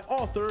trilogy by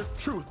author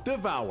Truth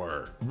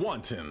Devour.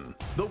 Wanton,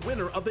 the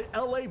winner of the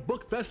LA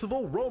Book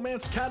Festival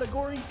romance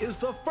category, is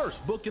the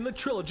first book in the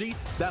trilogy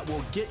that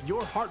will get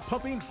your heart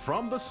pumping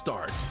from the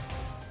start.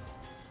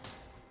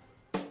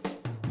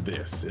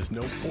 This is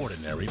no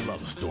ordinary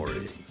love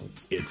story.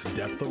 Its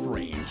depth of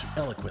range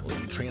eloquently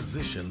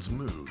transitions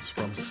moods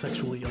from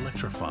sexually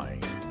electrifying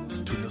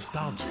to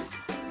nostalgic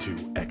to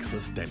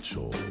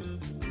existential.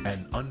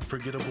 An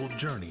unforgettable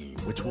journey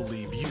which will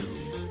leave you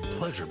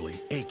pleasurably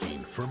aching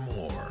for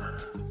more.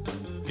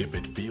 If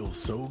it feels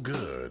so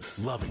good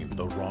loving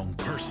the wrong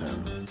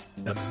person,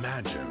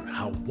 imagine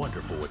how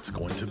wonderful it's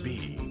going to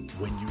be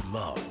when you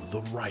love the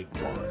right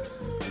one.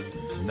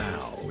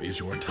 Now is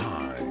your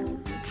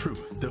time.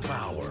 Truth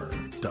Devour.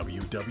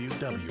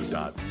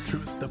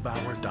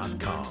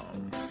 www.truthdevour.com.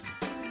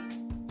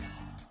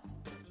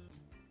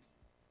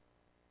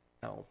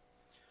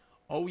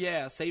 Oh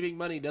yeah, saving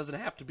money doesn't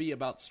have to be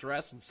about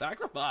stress and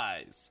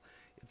sacrifice.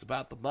 It's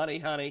about the money,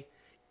 honey.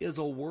 Is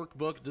a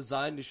workbook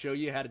designed to show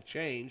you how to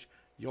change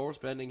your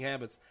spending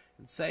habits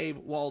and save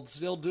while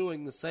still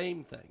doing the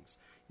same things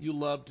you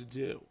love to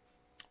do.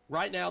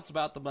 Right now, it's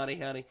about the money,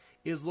 honey.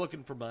 Is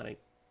looking for money.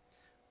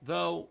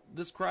 Though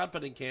this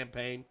crowdfunding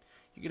campaign,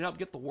 you can help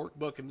get the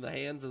workbook into the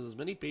hands of as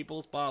many people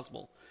as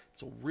possible.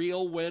 It's a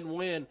real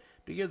win-win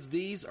because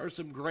these are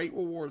some great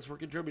rewards for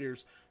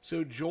contributors.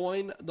 So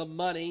join the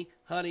Money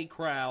Honey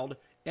crowd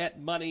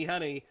at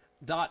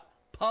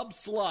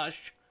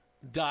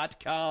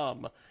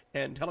moneyhoney.pubslush.com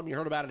and tell them you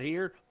heard about it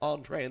here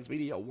on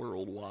Transmedia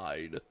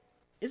Worldwide.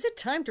 Is it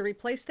time to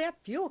replace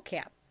that fuel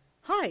cap?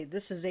 Hi,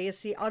 this is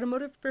ASC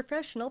Automotive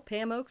Professional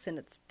Pam Oakes, and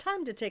it's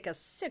time to take a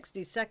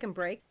 60-second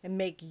break and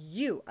make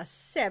you a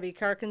savvy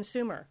car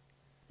consumer.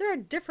 There are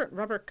different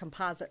rubber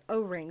composite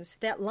O-rings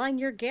that line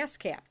your gas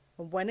cap.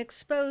 When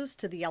exposed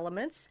to the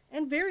elements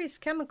and various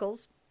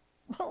chemicals,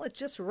 well, it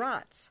just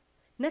rots.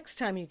 Next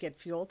time you get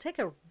fuel, take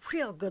a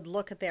real good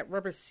look at that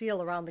rubber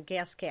seal around the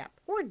gas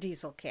cap or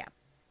diesel cap.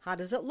 How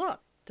does it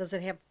look? Does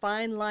it have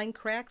fine line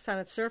cracks on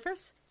its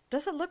surface?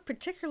 Does it look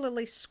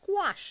particularly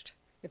squashed?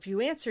 If you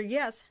answer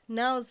yes,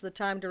 now's the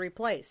time to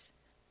replace.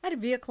 I had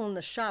a vehicle in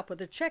the shop with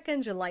a check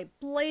engine light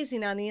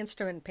blazing on the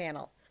instrument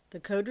panel. The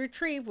code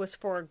retrieved was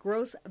for a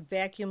gross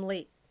vacuum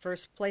leak.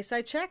 First place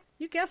I checked,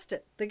 you guessed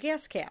it, the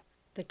gas cap.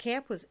 The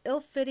cap was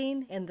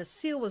ill-fitting and the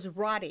seal was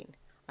rotting.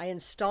 I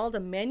installed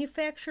a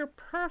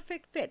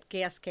manufacturer-perfect fit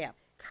gas cap.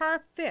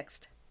 Car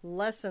fixed.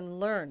 Lesson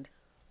learned.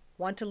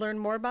 Want to learn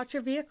more about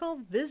your vehicle?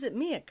 Visit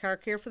me at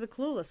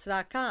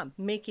carcarefortheclueless.com,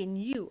 making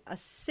you a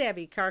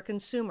savvy car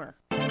consumer.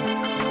 Get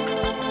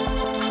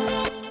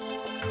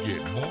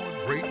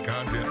more great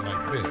content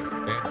like this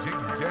at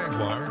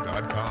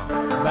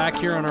JiggyJaguar.com. Back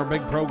here on our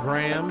big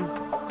program,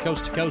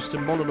 coast to coast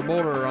and border to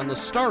border on the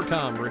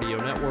Starcom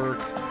Radio Network.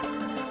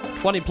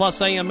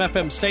 20-plus AM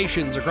FM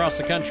stations across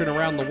the country and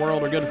around the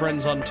world. Our good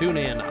friends on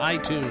TuneIn,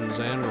 iTunes,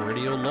 and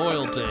Radio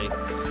Loyalty.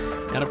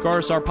 And, of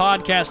course, our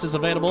podcast is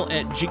available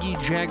at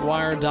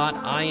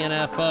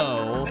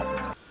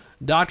jiggyjaguar.info.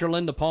 Dr.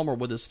 Linda Palmer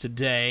with us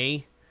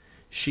today.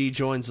 She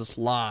joins us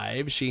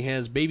live. She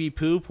has Baby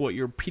Poop, What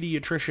Your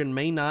Pediatrician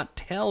May Not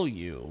Tell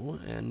You,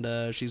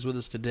 and she's with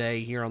us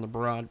today here on the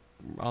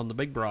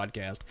big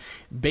broadcast.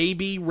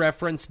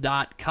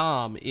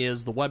 Babyreference.com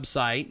is the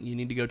website. You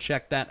need to go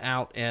check that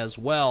out as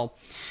well.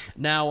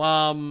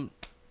 Now,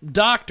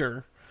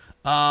 Doctor,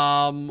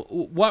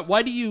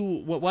 why do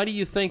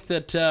you think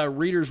that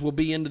readers will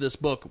be into this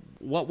book?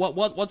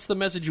 What's the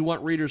message you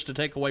want readers to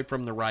take away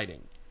from the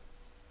writing?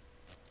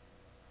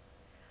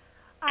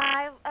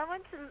 I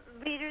want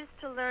readers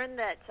to learn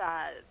that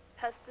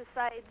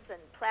pesticides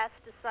and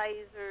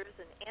plasticizers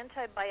and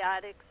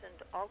antibiotics and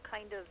all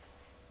kind of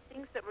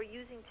things that we're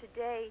using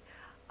today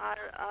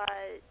are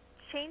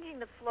changing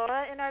the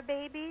flora in our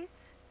babies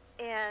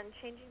and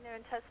changing their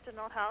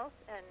intestinal health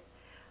and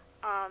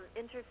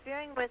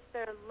interfering with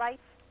their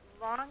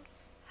lifelong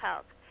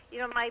health. You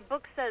know, my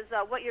book says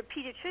what your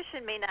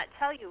pediatrician may not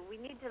tell you. We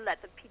need to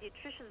let the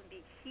pediatricians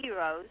be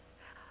heroes.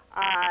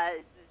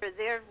 They're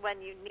there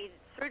when you need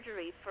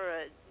surgery for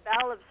a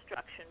bowel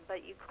obstruction,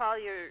 but you call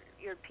your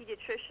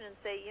pediatrician and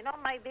say, you know,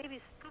 my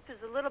baby's poop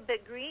is a little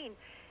bit green,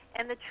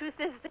 and the truth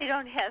is they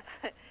don't have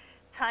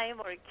time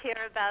or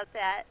care about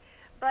that.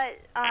 But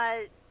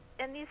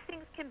and these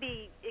things can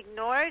be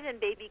ignored, and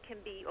baby can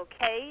be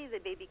okay. The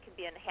baby can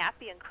be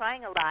unhappy and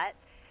crying a lot,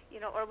 you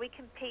know, or we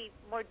can pay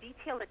more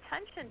detailed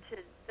attention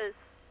to the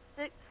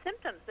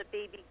symptoms that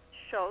baby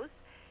shows,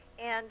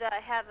 and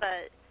have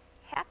a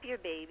happier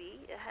baby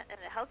and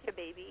a healthier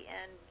baby,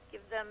 and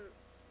give them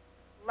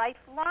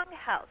lifelong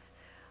health.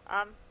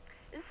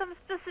 Some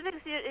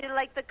specifics,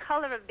 like the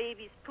color of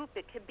baby's poop.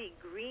 It could be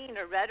green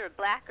or red or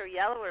black or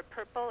yellow or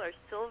purple or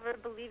silver,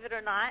 believe it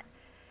or not.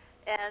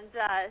 And,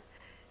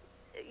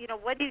 you know,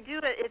 what do you do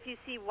if you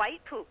see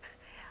white poop?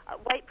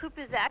 White poop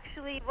is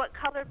actually what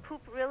color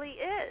poop really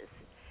is.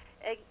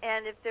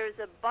 And if there's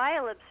a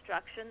bile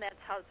obstruction,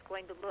 that's how it's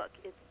going to look.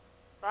 It's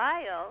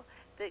bile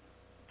that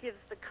gives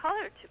the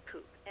color to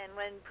poop. And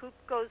when poop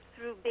goes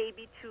through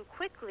baby too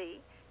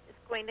quickly, it's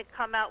going to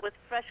come out with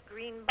fresh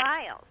green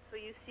bile. So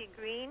you see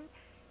green,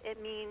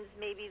 it means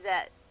maybe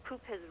that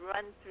poop has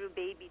run through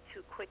baby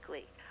too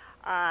quickly.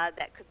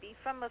 That could be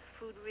from a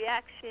food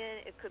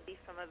reaction. It could be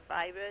from a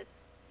virus.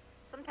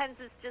 Sometimes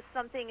it's just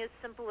something as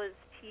simple as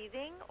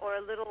teething or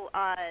a little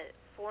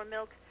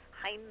foremilk,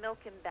 hind milk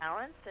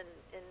imbalance in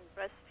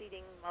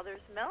breastfeeding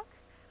mother's milk.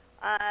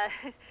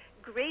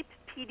 Grape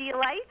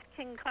Pedialyte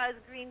can cause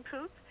green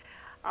poop.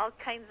 All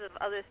kinds of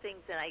other things,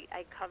 and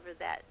I cover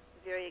that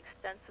very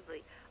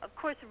extensively. Of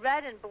course,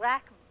 red and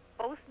black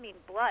both mean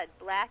blood.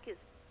 Black is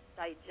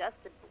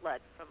digested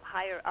blood from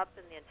higher up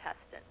in the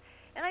intestine.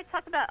 And I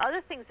talk about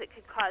other things that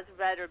could cause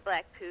red or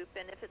black poop,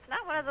 and if it's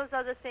not one of those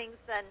other things,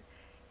 then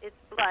it's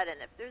blood.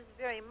 And if there's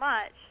very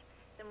much,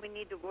 then we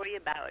need to worry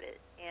about it.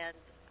 And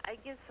I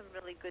give some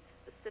really good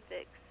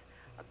specifics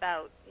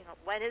about, you know,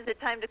 when is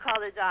it time to call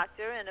the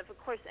doctor, and if, of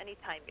course,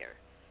 anytime you're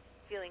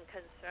feeling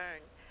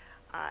concerned.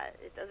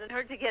 It doesn't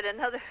hurt to get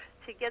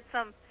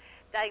some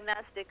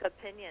diagnostic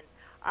opinion.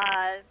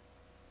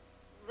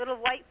 Little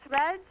white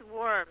threads,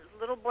 worms.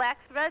 Little black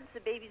threads, the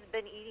baby's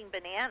been eating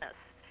bananas.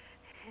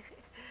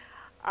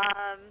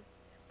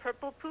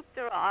 Purple poop,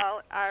 there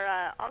are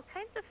all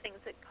kinds of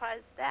things that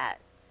cause that.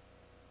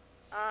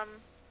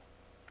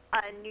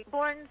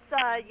 Newborns,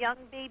 young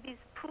babies'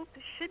 poop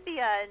should be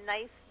a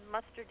nice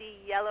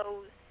mustardy,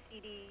 yellow,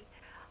 seedy,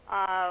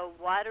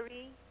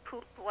 watery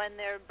poop when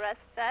they're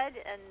breastfed,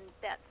 and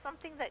that's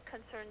something that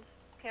concerns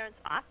parents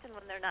often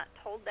when they're not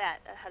told that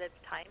ahead of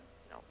time.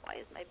 You know, why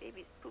is my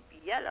baby's poop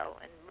yellow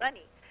and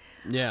runny?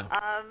 Yeah.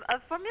 A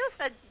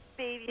formula-fed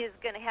baby is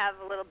going to have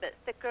a little bit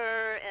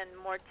thicker and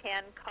more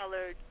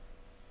tan-colored,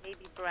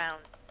 maybe brown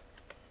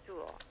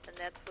stool, and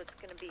that's what's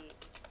going to be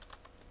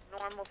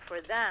normal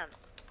for them.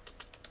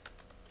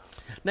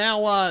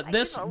 Now,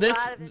 this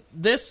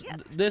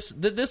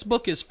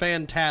book is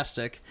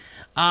fantastic.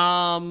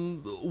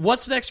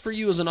 What's next for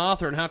you as an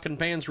author, and how can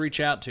fans reach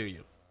out to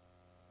you?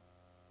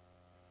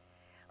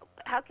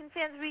 How can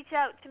fans reach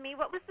out to me?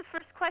 What was the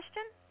first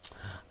question?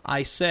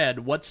 I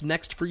said, what's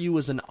next for you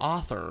as an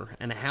author,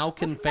 and how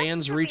can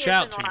fans reach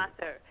out to you?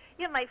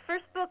 Yeah, my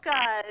first book,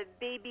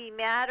 Baby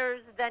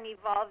Matters, then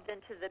evolved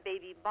into The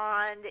Baby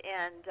Bond,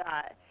 and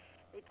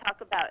they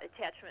talk about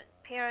attachment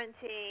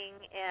parenting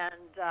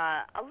and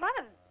a lot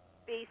of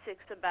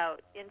basics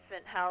about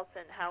infant health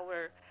and how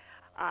we're,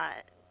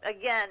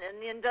 again, in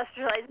the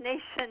industrialized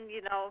nation,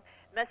 you know,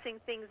 messing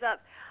things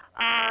up.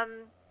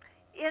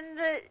 In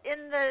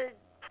the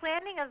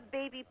planning of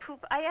baby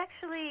poop, I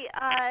actually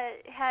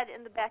had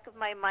in the back of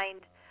my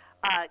mind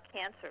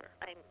cancer.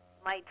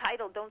 My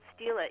title, Don't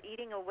Steal It,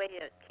 Eating Away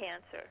at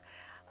Cancer.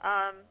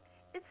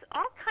 It's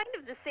all kind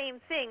of the same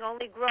thing,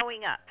 only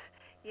growing up.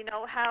 You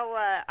know, how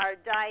our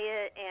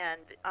diet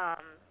and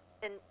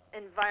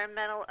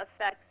environmental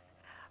effects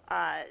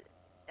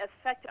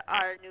affect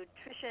our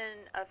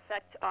nutrition,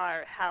 affect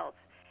our health,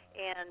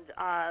 and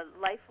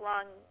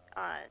lifelong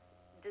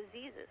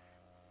diseases.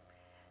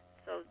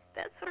 So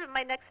that's sort of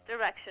my next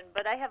direction,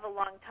 but I have a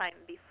long time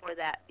before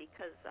that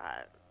because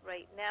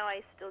right now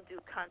I still do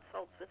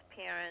consults with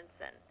parents,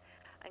 and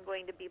I'm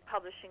going to be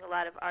publishing a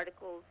lot of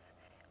articles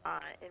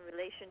in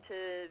relation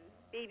to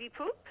baby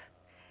poop.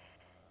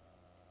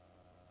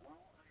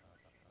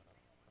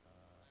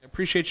 I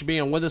appreciate you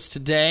being with us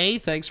today.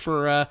 Thanks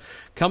for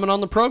coming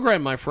on the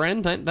program, my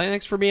friend.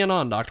 Thanks for being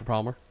on, Dr.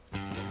 Palmer.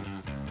 Thank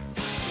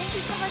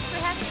you so much for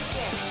having me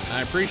here.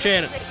 I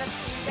appreciate it. Have a great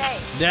rest of your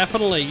day.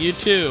 Definitely. You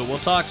too. We'll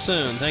talk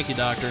soon. Thank you,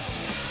 Doctor.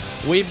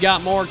 We've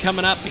got more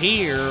coming up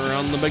here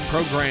on the big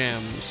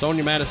program.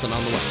 Sonya Madiosn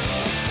on the way.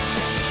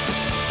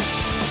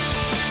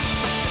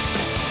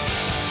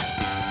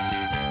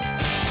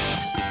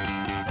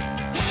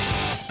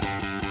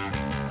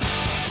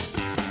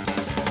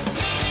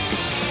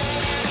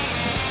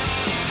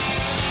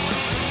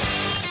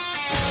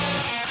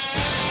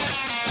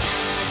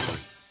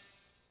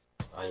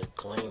 I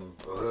claim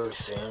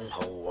birth in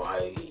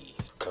Hawaii,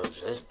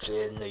 'cause it's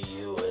in the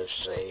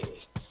USA.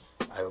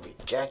 I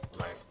reject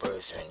my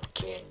birth in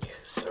Kenya,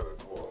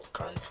 third world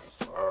country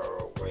far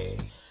away.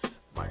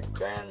 My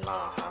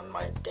grandma on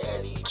my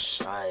daddy's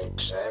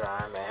side said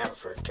I'm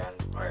African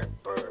by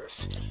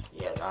birth,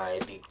 yet I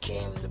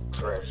became the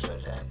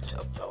president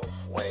of the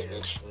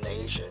whitest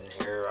nation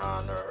here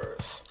on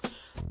earth.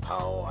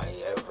 How I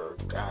ever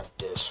got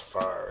this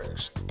far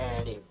is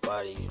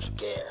anybody's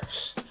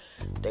guess.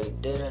 They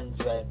didn't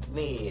vet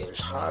me as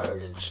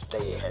hard as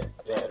they had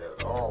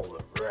vetted all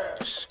the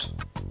rest.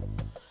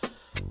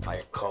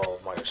 I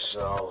called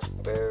myself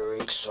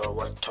Barry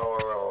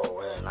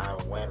Salvatore and I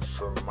went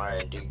for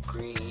my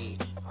degree.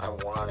 I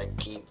want to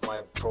keep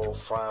my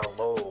profile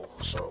low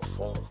so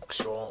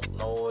folks won't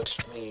know it's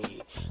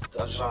me,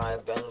 'cause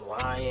I've been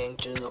lying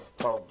to the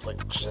public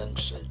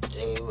since the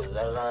day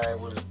that I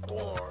was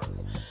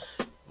born.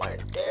 My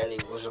daddy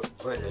was a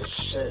British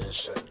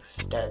citizen.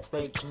 That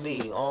makes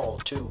me all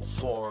too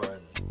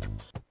foreign.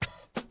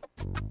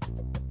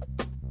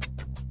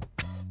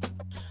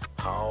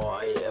 How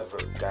I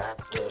ever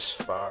got this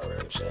far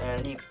is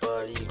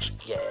anybody's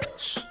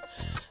guess.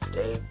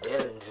 They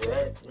didn't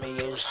vet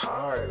me as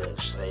hard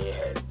as they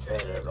had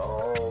vetted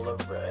all the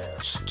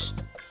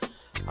rest.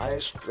 I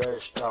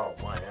stretched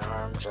out my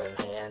arms and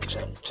hands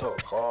and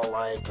took all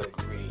I could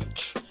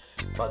reach.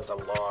 By the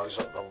laws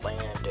of the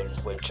land in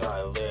which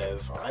I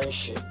live, I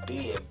should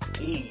be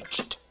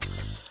impeached.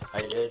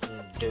 I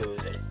didn't do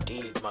the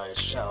deed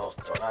myself,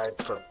 but I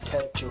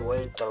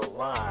perpetuate the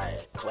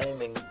lie,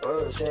 claiming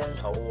birth in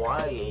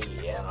Hawaii,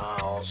 and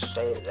I'll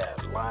say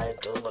that lie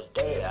till the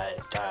day I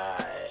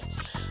die.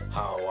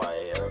 How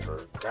I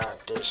ever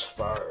got this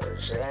far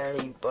is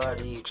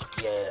anybody's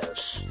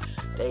guess.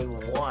 They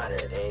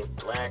wanted a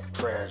black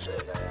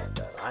president,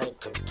 and I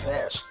could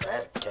pass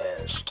that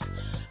test.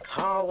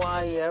 How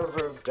I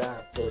ever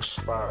got this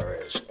far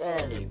is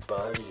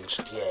anybody's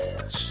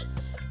guess.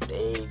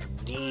 They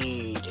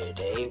needed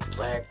a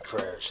black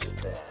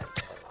president,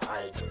 and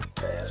I could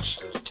pass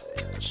the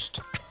test.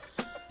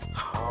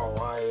 How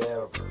I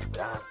ever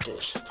got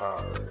this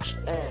far is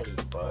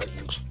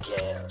anybody's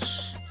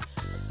guess.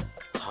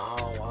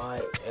 How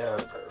I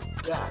ever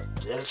got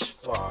this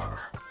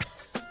far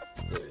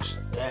is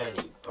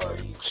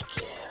anybody's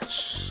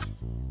guess.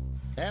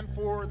 And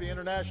for the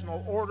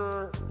international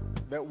order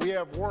that we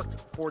have worked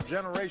for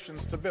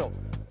generations to build.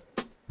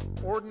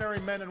 Ordinary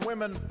men and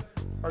women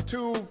are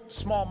too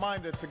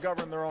small-minded to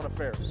govern their own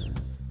affairs.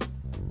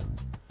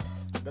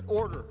 That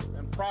order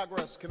and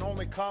progress can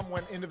only come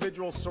when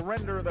individuals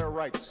surrender their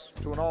rights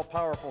to an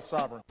all-powerful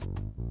sovereign.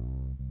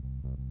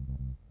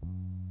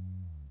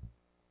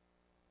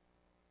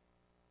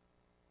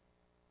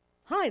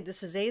 Hi,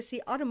 this is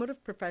AC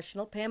Automotive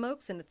Professional Pam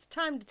Oakes, and it's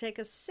time to take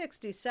a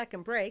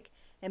 60-second break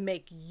and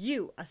make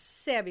you a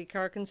savvy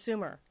car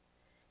consumer.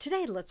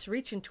 Today, let's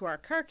reach into our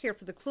Car Care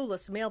for the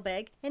Clueless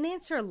mailbag and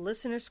answer a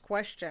listener's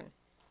question.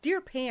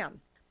 Dear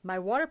Pam, my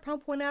water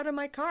pump went out in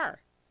my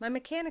car. My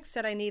mechanic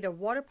said I need a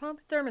water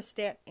pump,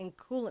 thermostat, and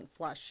coolant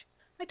flush.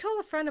 I told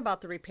a friend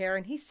about the repair,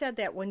 and he said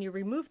that when you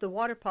remove the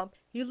water pump,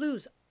 you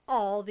lose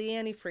all the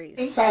antifreeze.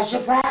 It's a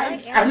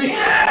surprise.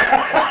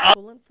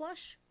 Coolant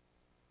flush?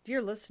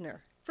 Dear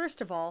listener,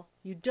 first of all,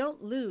 you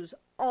don't lose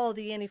all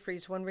the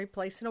antifreeze when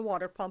replacing a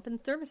water pump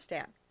and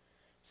thermostat.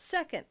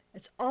 Second,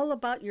 it's all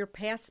about your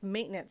past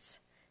maintenance.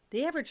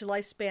 The average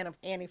lifespan of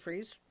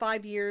antifreeze,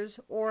 5 years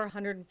or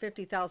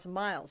 150,000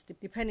 miles,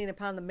 depending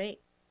upon the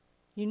make.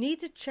 You need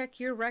to check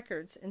your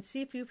records and see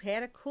if you've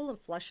had a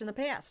coolant flush in the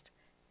past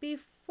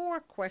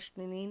before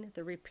questioning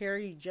the repair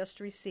you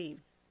just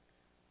received.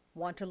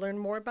 Want to learn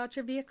more about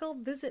your vehicle?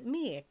 Visit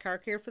me at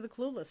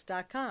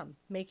carcarefortheclueless.com,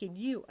 making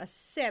you a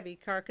savvy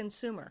car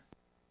consumer.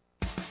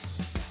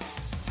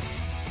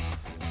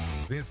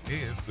 This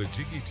is the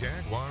Jiggy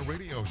Jaguar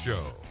Radio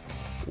Show.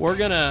 We're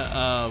going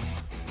to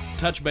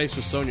touch base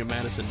with Sonya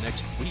Madiosn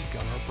next week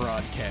on our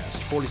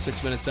broadcast.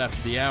 46 minutes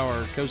after the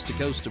hour, coast to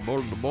coast and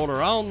border to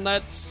border on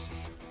that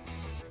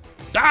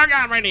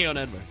doggone radio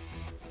network.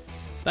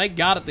 Thank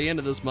God at the end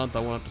of this month I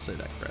won't have to say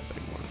that crap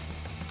anymore.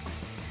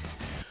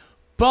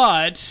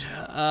 But,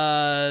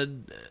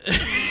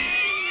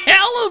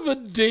 hell of a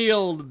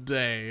deal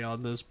today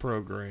on this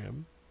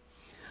program.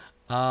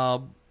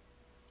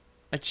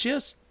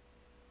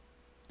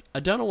 I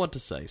don't know what to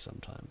say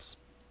sometimes.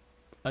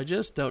 I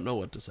just don't know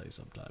what to say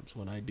sometimes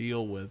when I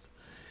deal with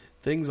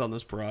things on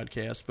this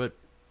broadcast. But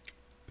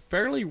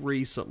fairly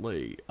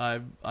recently,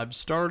 I've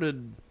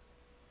started.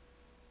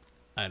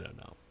 I don't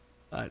know.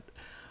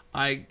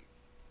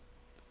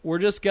 We're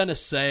just gonna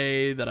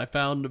say that I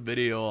found a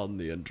video on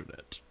the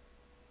internet,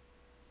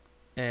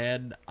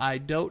 and I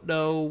don't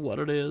know what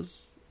it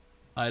is.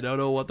 I don't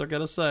know what they're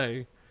gonna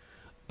say,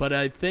 but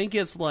I think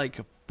it's like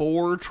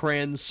 4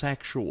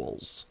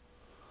 transsexuals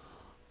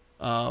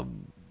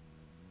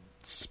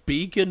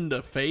speaking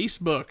to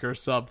Facebook or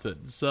something.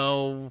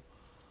 So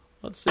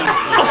let's see what we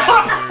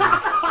got here.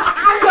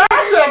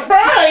 Sasha,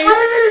 Bryce! I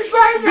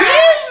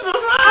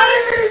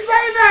didn't even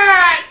say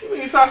that! You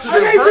mean Sasha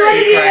pretty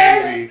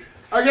crazy.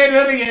 Okay, do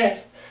it again.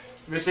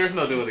 Bitch, there's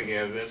no do it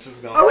again, bitch.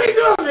 Just go. Are we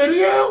doing a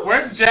video?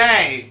 Where's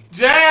Jay?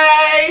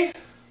 Jay!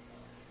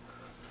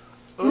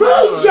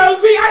 Move,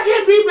 Josie! I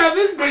can't be by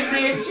this big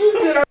bitch. She's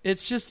good.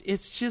 It's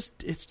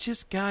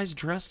just guys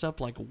dressed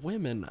up like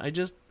women. I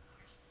don't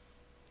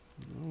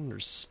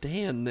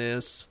understand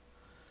this.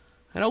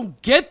 I don't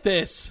get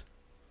this.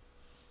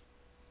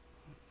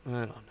 I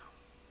don't know.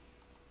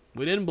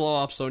 We didn't blow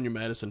off Sonya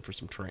Madiosn for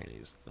some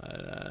trannies.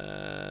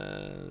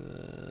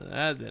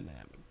 That didn't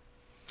happen.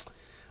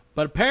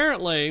 But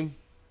apparently,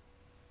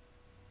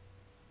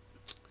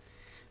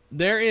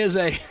 there is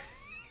a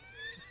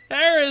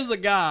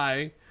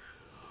guy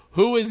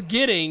who is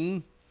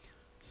getting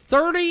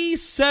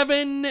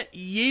 37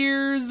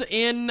 years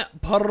in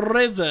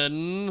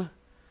prison.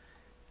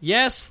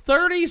 Yes,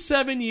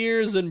 37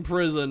 years in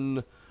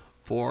prison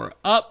for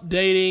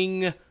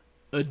updating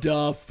the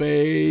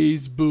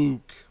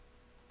Facebook.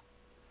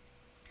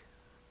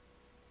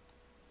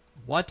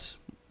 What?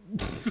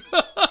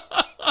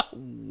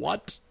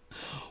 What?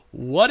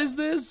 What is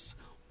this?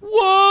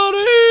 What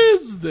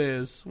is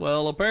this?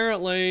 Well,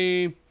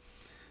 apparently,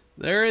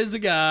 there is a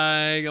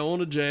guy going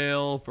to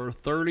jail for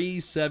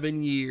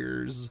 37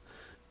 years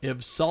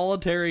of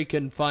solitary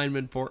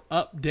confinement for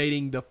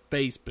updating the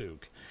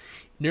Facebook.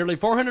 Nearly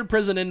 400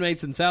 prison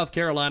inmates in South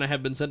Carolina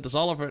have been sent to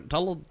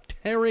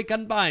solitary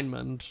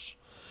confinement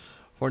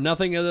for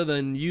nothing other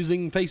than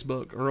using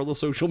Facebook or other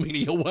social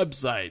media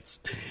websites.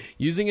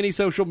 Using any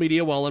social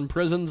media while in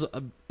prisons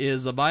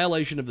is a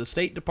violation of the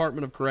State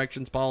Department of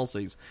Corrections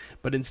policies.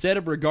 But instead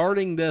of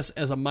regarding this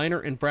as a minor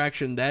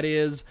infraction, that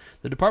is,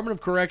 the Department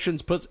of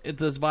Corrections puts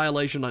this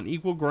violation on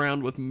equal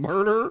ground with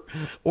murder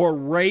or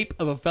rape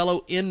of a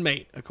fellow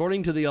inmate,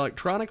 according to the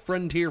Electronic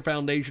Frontier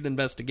Foundation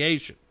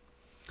investigation.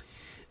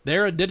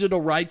 They're a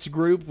digital rights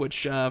group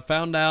which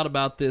found out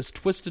about this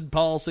twisted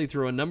policy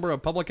through a number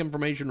of public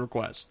information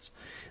requests.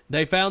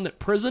 They found that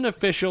prison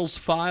officials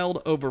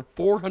filed over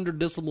 400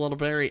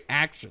 disciplinary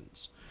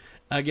actions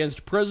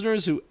against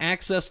prisoners who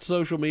accessed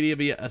social media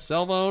via a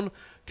cell phone,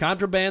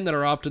 contraband that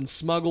are often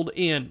smuggled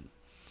in.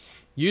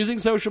 Using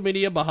social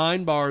media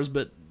behind bars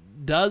but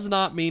does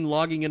not mean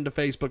logging into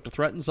Facebook to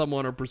threaten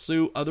someone or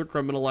pursue other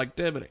criminal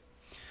activity.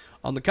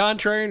 On the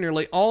contrary,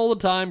 nearly all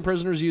the time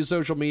prisoners use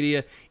social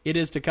media, it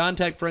is to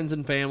contact friends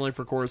and family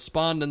for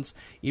correspondence.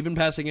 Even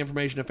passing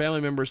information to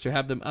family members to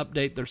have them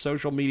update their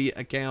social media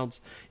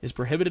accounts is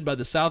prohibited by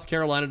the South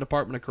Carolina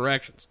Department of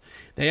Corrections.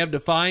 They have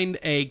defined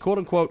a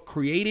quote-unquote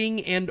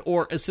creating and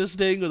or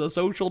assisting with a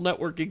social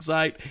networking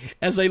site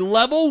as a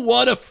level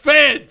 1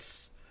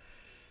 offense,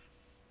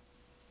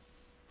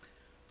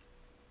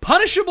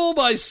 punishable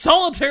by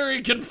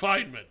solitary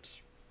confinement.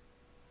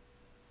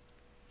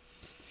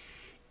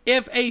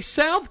 If a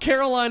South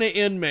Carolina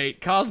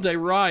inmate caused a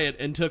riot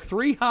and took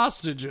 3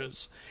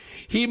 hostages,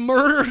 he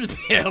murdered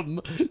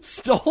them,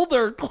 stole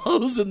their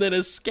clothes, and then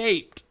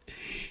escaped,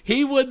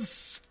 he would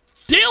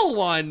still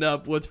wind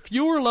up with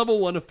fewer level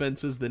 1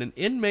 offenses than an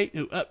inmate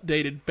who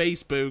updated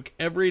Facebook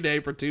every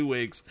day for 2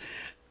 weeks.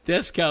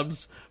 This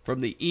comes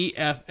from the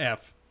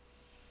EFF.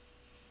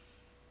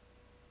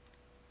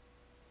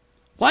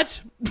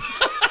 What?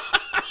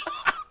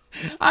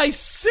 I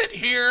sit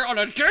here on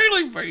a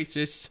daily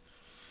basis.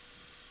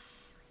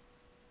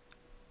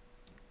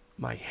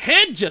 My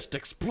head just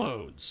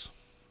explodes.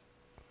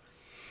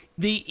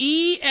 The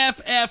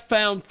EFF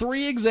found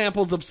 3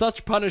 examples of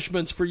such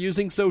punishments for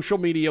using social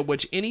media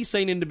which any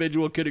sane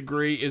individual could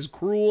agree is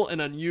cruel and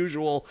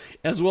unusual,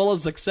 as well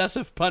as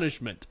excessive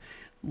punishment.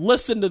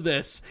 Listen to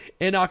this.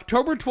 In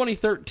October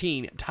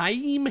 2013,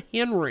 Taim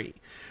Henry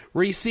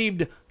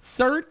received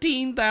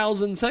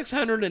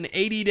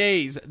 13,680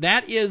 days.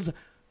 That is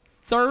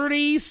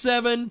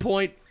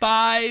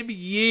 37.5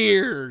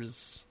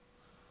 years.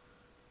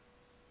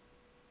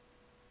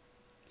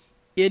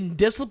 In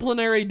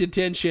disciplinary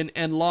detention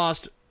and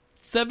lost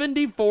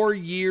 74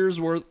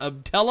 years worth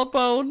of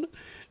telephone,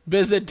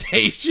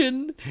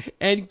 visitation,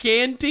 and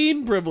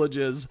canteen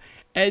privileges,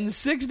 and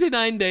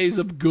 69 days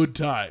of good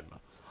time.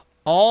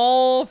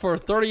 All for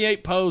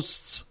 38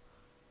 posts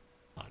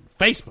on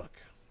Facebook.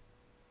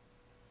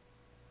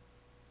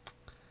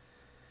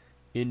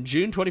 In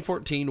June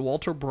 2014,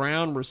 Walter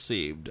Brown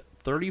received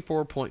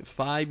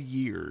 34.5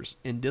 years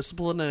in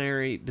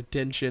disciplinary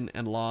detention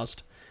and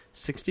lost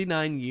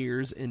 69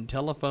 years in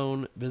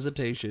telephone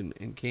visitation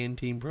and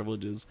canteen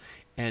privileges,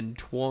 and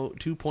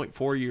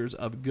 2.4 years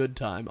of good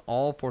time,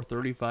 all for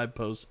 35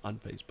 posts on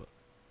Facebook.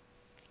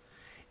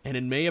 And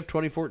in May of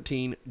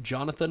 2014,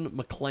 Jonathan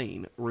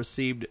McLean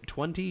received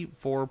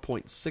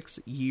 24.6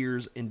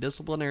 years in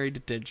disciplinary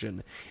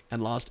detention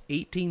and lost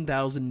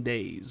 18,000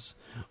 days,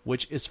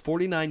 which is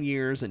 49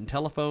 years in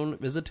telephone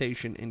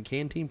visitation and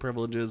canteen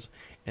privileges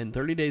and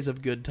 30 days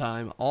of good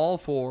time, all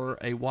for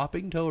a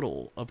whopping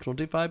total of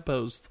 25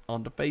 posts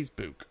onto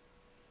Facebook.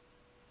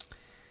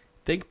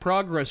 Think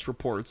Progress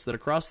reports that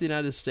across the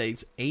United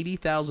States,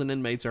 80,000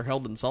 inmates are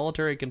held in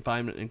solitary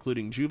confinement,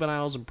 including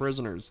juveniles and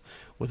prisoners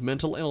with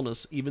mental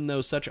illness, even though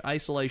such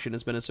isolation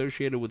has been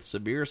associated with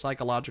severe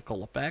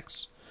psychological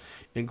effects,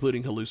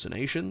 including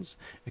hallucinations,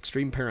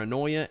 extreme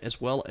paranoia,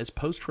 as well as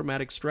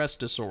post-traumatic stress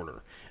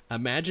disorder.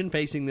 Imagine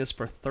facing this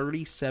for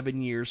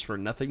 37 years for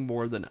nothing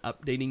more than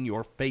updating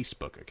your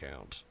Facebook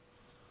account.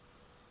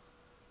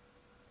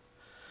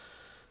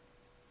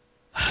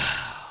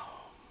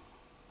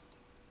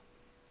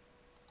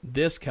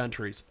 This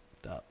country's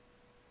fucked up.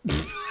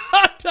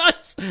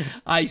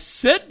 I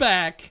sit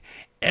back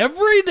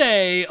every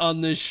day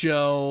on this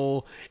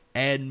show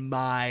and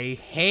my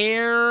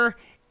hair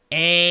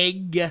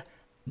ignites.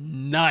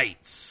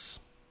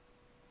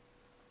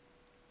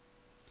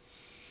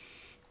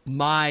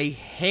 My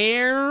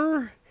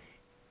hair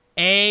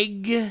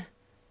ignites.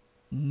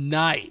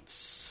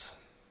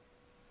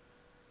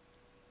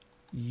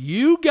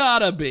 You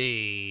gotta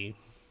be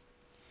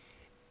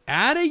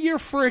out of your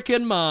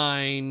freaking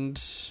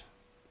mind.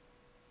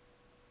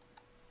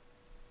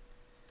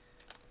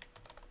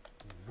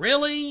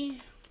 Really?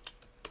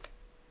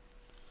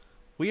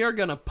 We are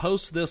going to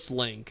post this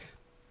link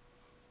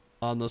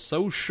on the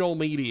social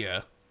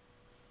media.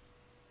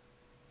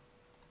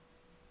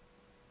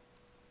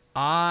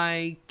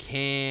 I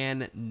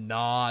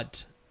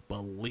cannot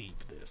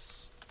believe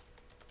this.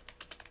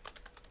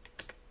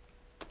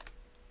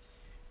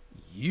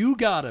 You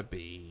gotta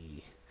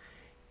be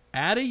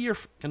out of your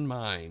fucking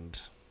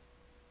mind.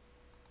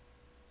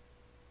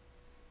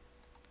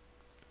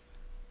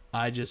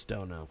 I just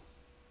don't know.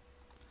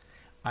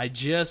 I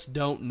just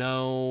don't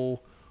know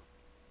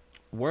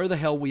where the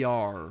hell we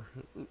are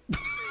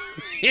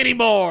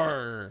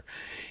anymore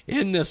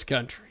in this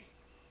country.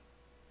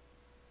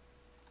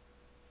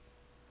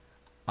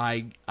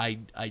 I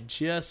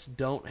just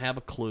don't have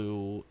a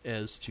clue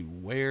as to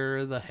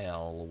where the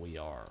hell we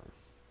are.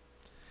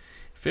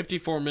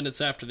 54 minutes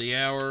after the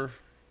hour.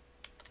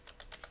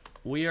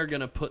 We are going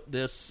to put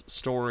this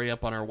story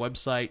up on our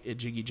website at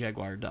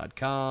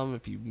jiggyjaguar.com.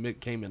 If you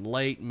came in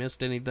late,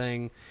 missed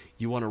anything,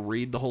 you want to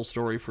read the whole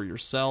story for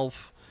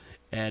yourself,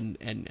 and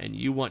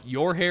you want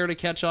your hair to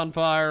catch on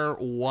fire,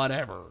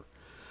 whatever.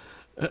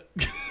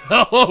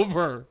 Go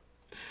over.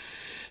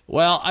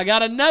 Well, I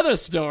got another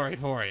story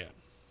for you,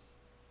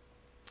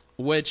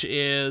 which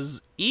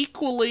is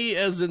equally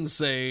as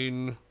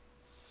insane,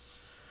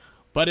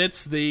 but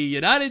it's the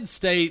United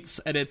States,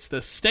 and it's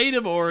the state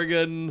of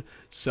Oregon,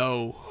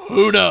 so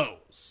who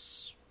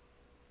knows?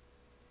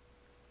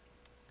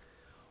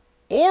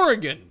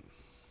 Oregon.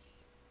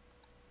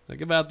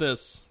 Think about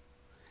this.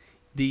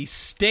 The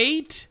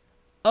state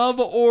of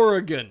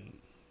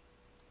Oregon.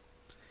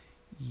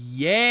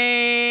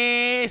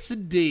 Yes,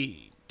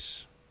 indeed.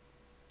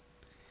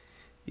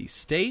 The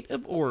state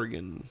of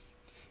Oregon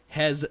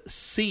has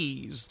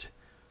seized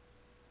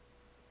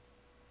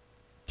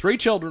 3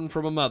 children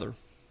from a mother.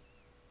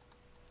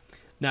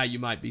 Now you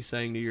might be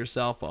saying to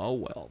yourself, "Oh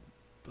well,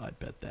 I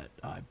bet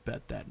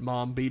that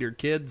mom beat her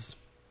kids.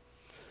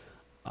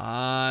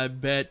 I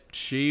bet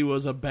she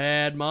was a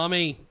bad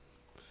mommy."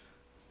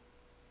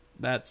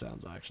 That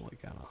sounds actually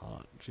kind of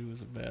hot. She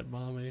was a bad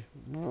mommy.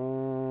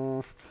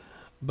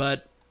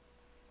 But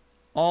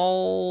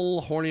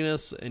all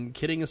horniness and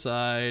kidding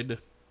aside,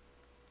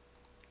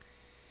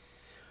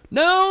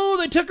 no,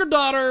 they took her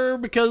daughter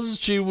because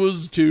she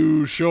was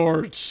too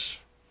short.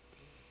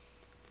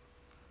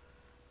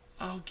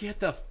 Oh, get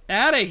the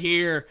out of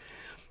here.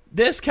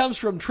 This comes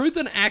from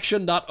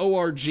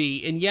truthandaction.org,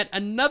 in yet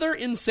another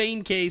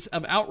insane case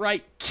of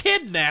outright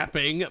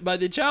kidnapping by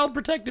the Child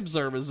Protective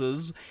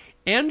Services.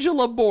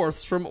 Angela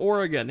Borths from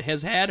Oregon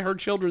has had her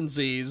children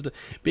seized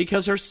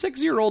because her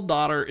 6-year-old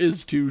daughter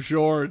is too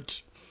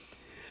short.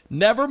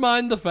 Never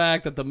mind the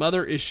fact that the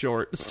mother is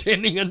short,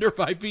 standing under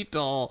 5 feet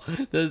tall.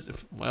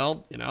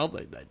 Well, they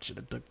should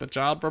have took the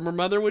child from her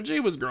mother when she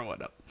was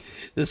growing up.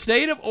 The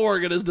state of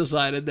Oregon has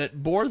decided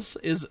that Borths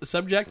is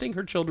subjecting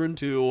her children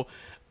to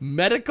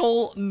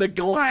medical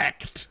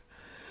neglect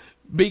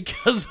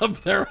because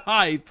of their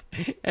height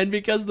and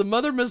because the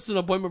mother missed an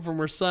appointment from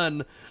her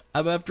son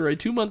after a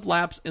 2-month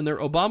lapse in their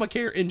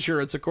Obamacare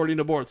insurance, according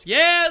to Borths.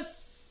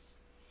 Yes!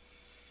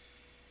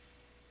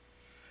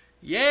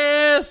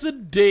 Yes,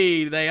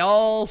 indeed. They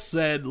all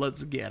said,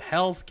 let's get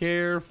health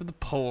care for the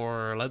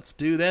poor. Let's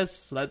do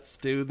this. Let's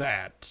do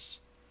that.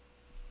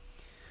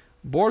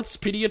 Borth's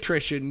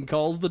pediatrician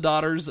calls the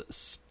daughter's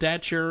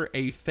stature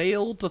a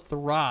fail to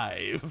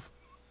thrive.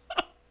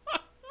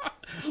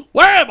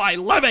 Where am I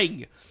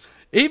living?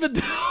 Even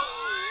though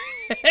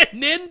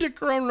an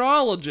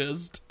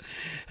endocrinologist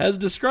has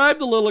described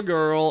the little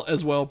girl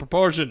as well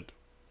proportioned,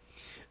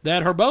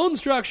 that her bone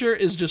structure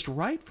is just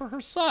right for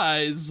her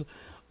size,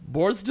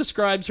 Borth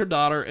describes her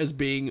daughter as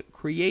being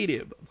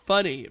creative,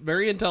 funny,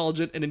 very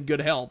intelligent, and in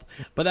good health.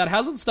 But that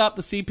hasn't stopped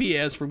the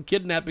CPS from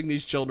kidnapping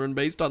these children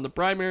based on the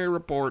primary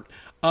report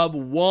of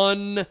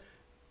one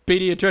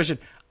pediatrician.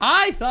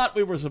 I thought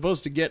we were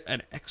supposed to get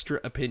an extra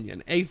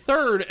opinion, a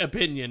third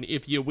opinion,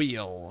 if you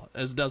will,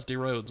 as Dusty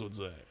Rhodes would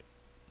say.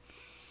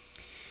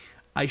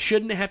 I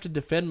shouldn't have to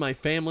defend my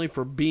family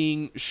for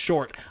being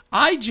short.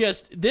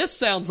 This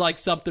sounds like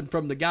something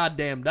from the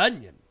goddamn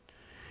Onion,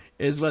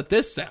 is what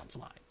this sounds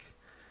like.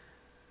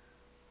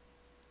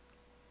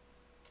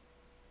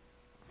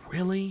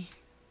 Really?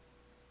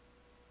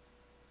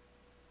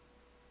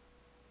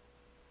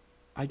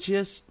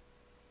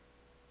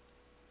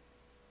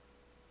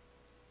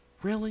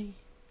 Really?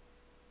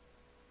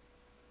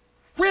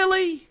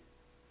 Really?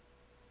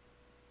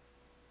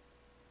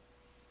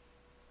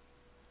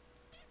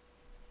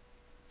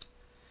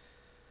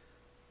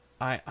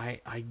 I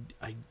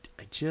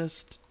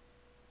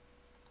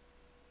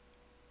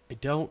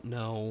don't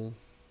know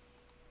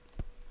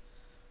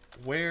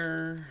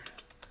where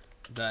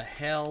the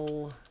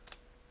hell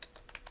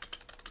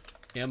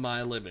am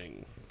I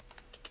living?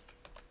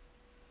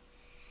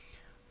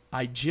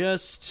 I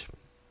just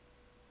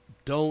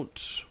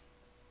don't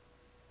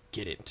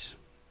get it.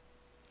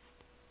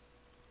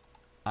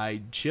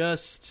 I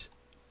just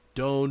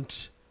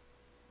don't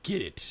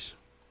get it.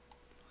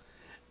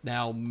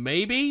 Now,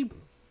 maybe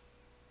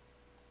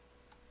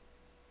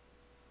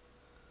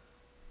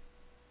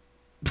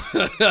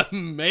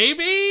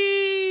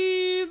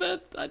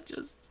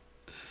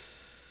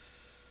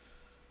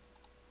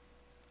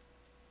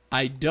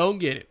I don't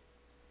get it.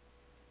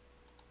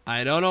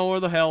 I don't know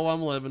where the hell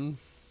I'm living.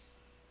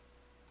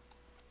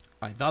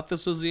 I thought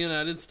this was the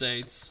United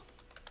States,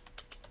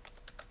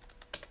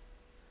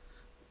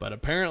 but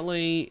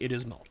apparently it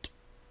is not.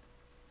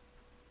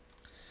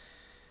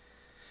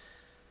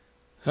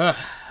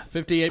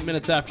 58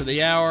 minutes after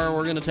the hour,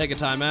 we're going to take a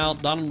time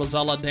out. Donald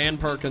Mazzella, Dan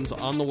Perkins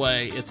on the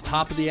way. It's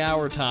top of the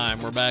hour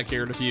time. We're back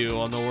here to view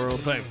on the world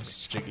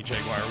famous Jiggy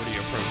Jaguar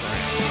radio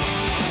program.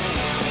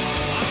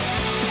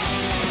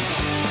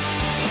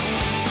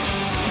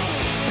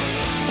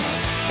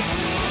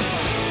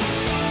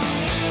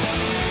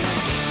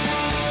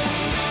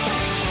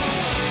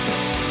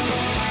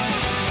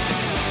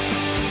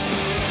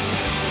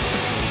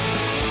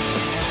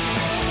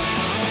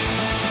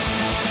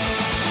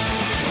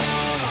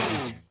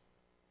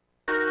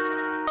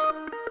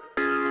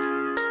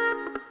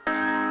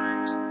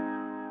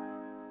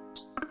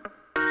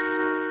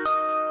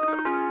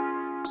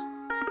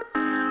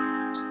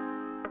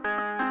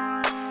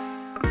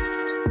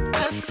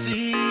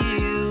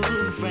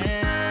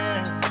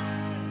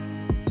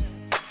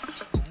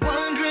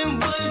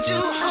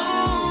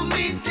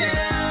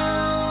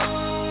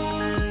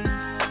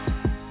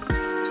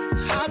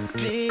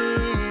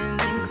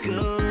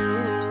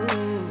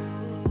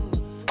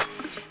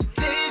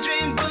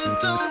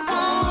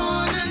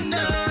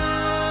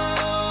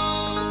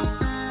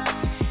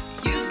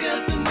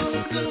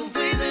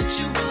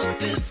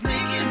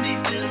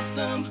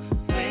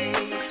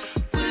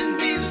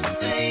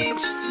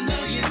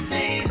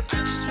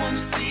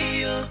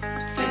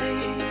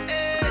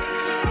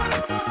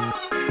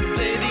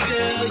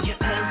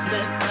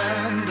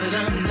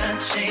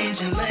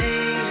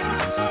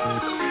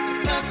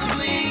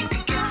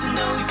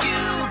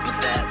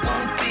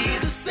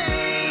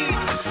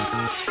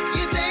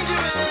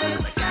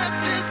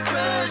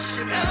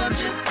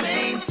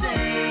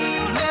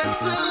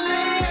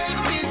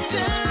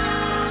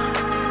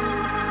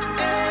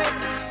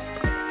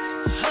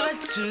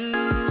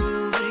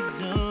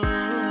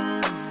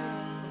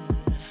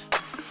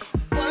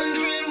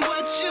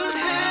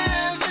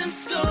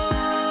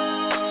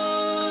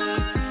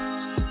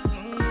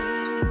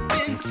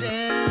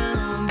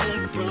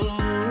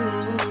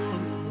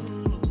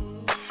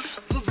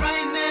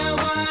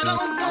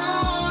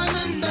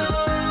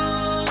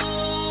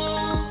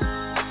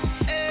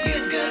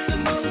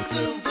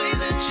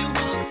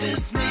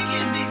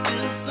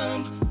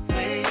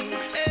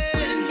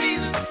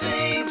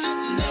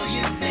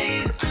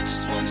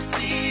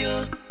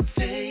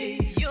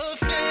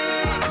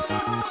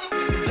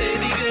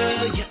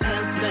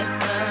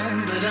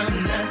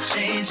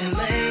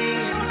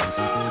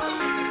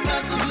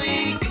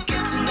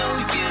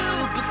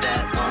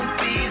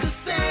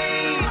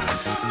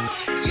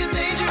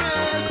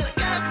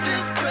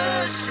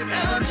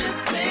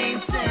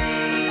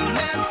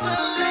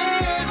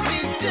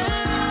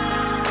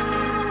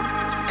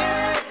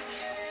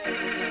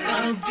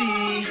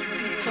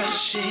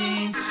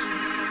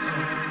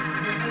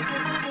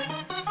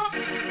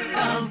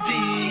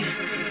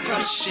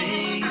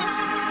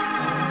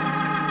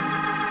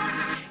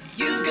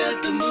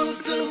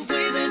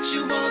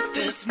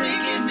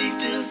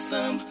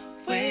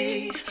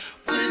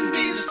 Wouldn't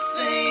be the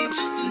same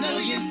just to know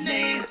your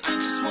name. I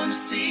just wanna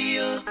see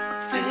your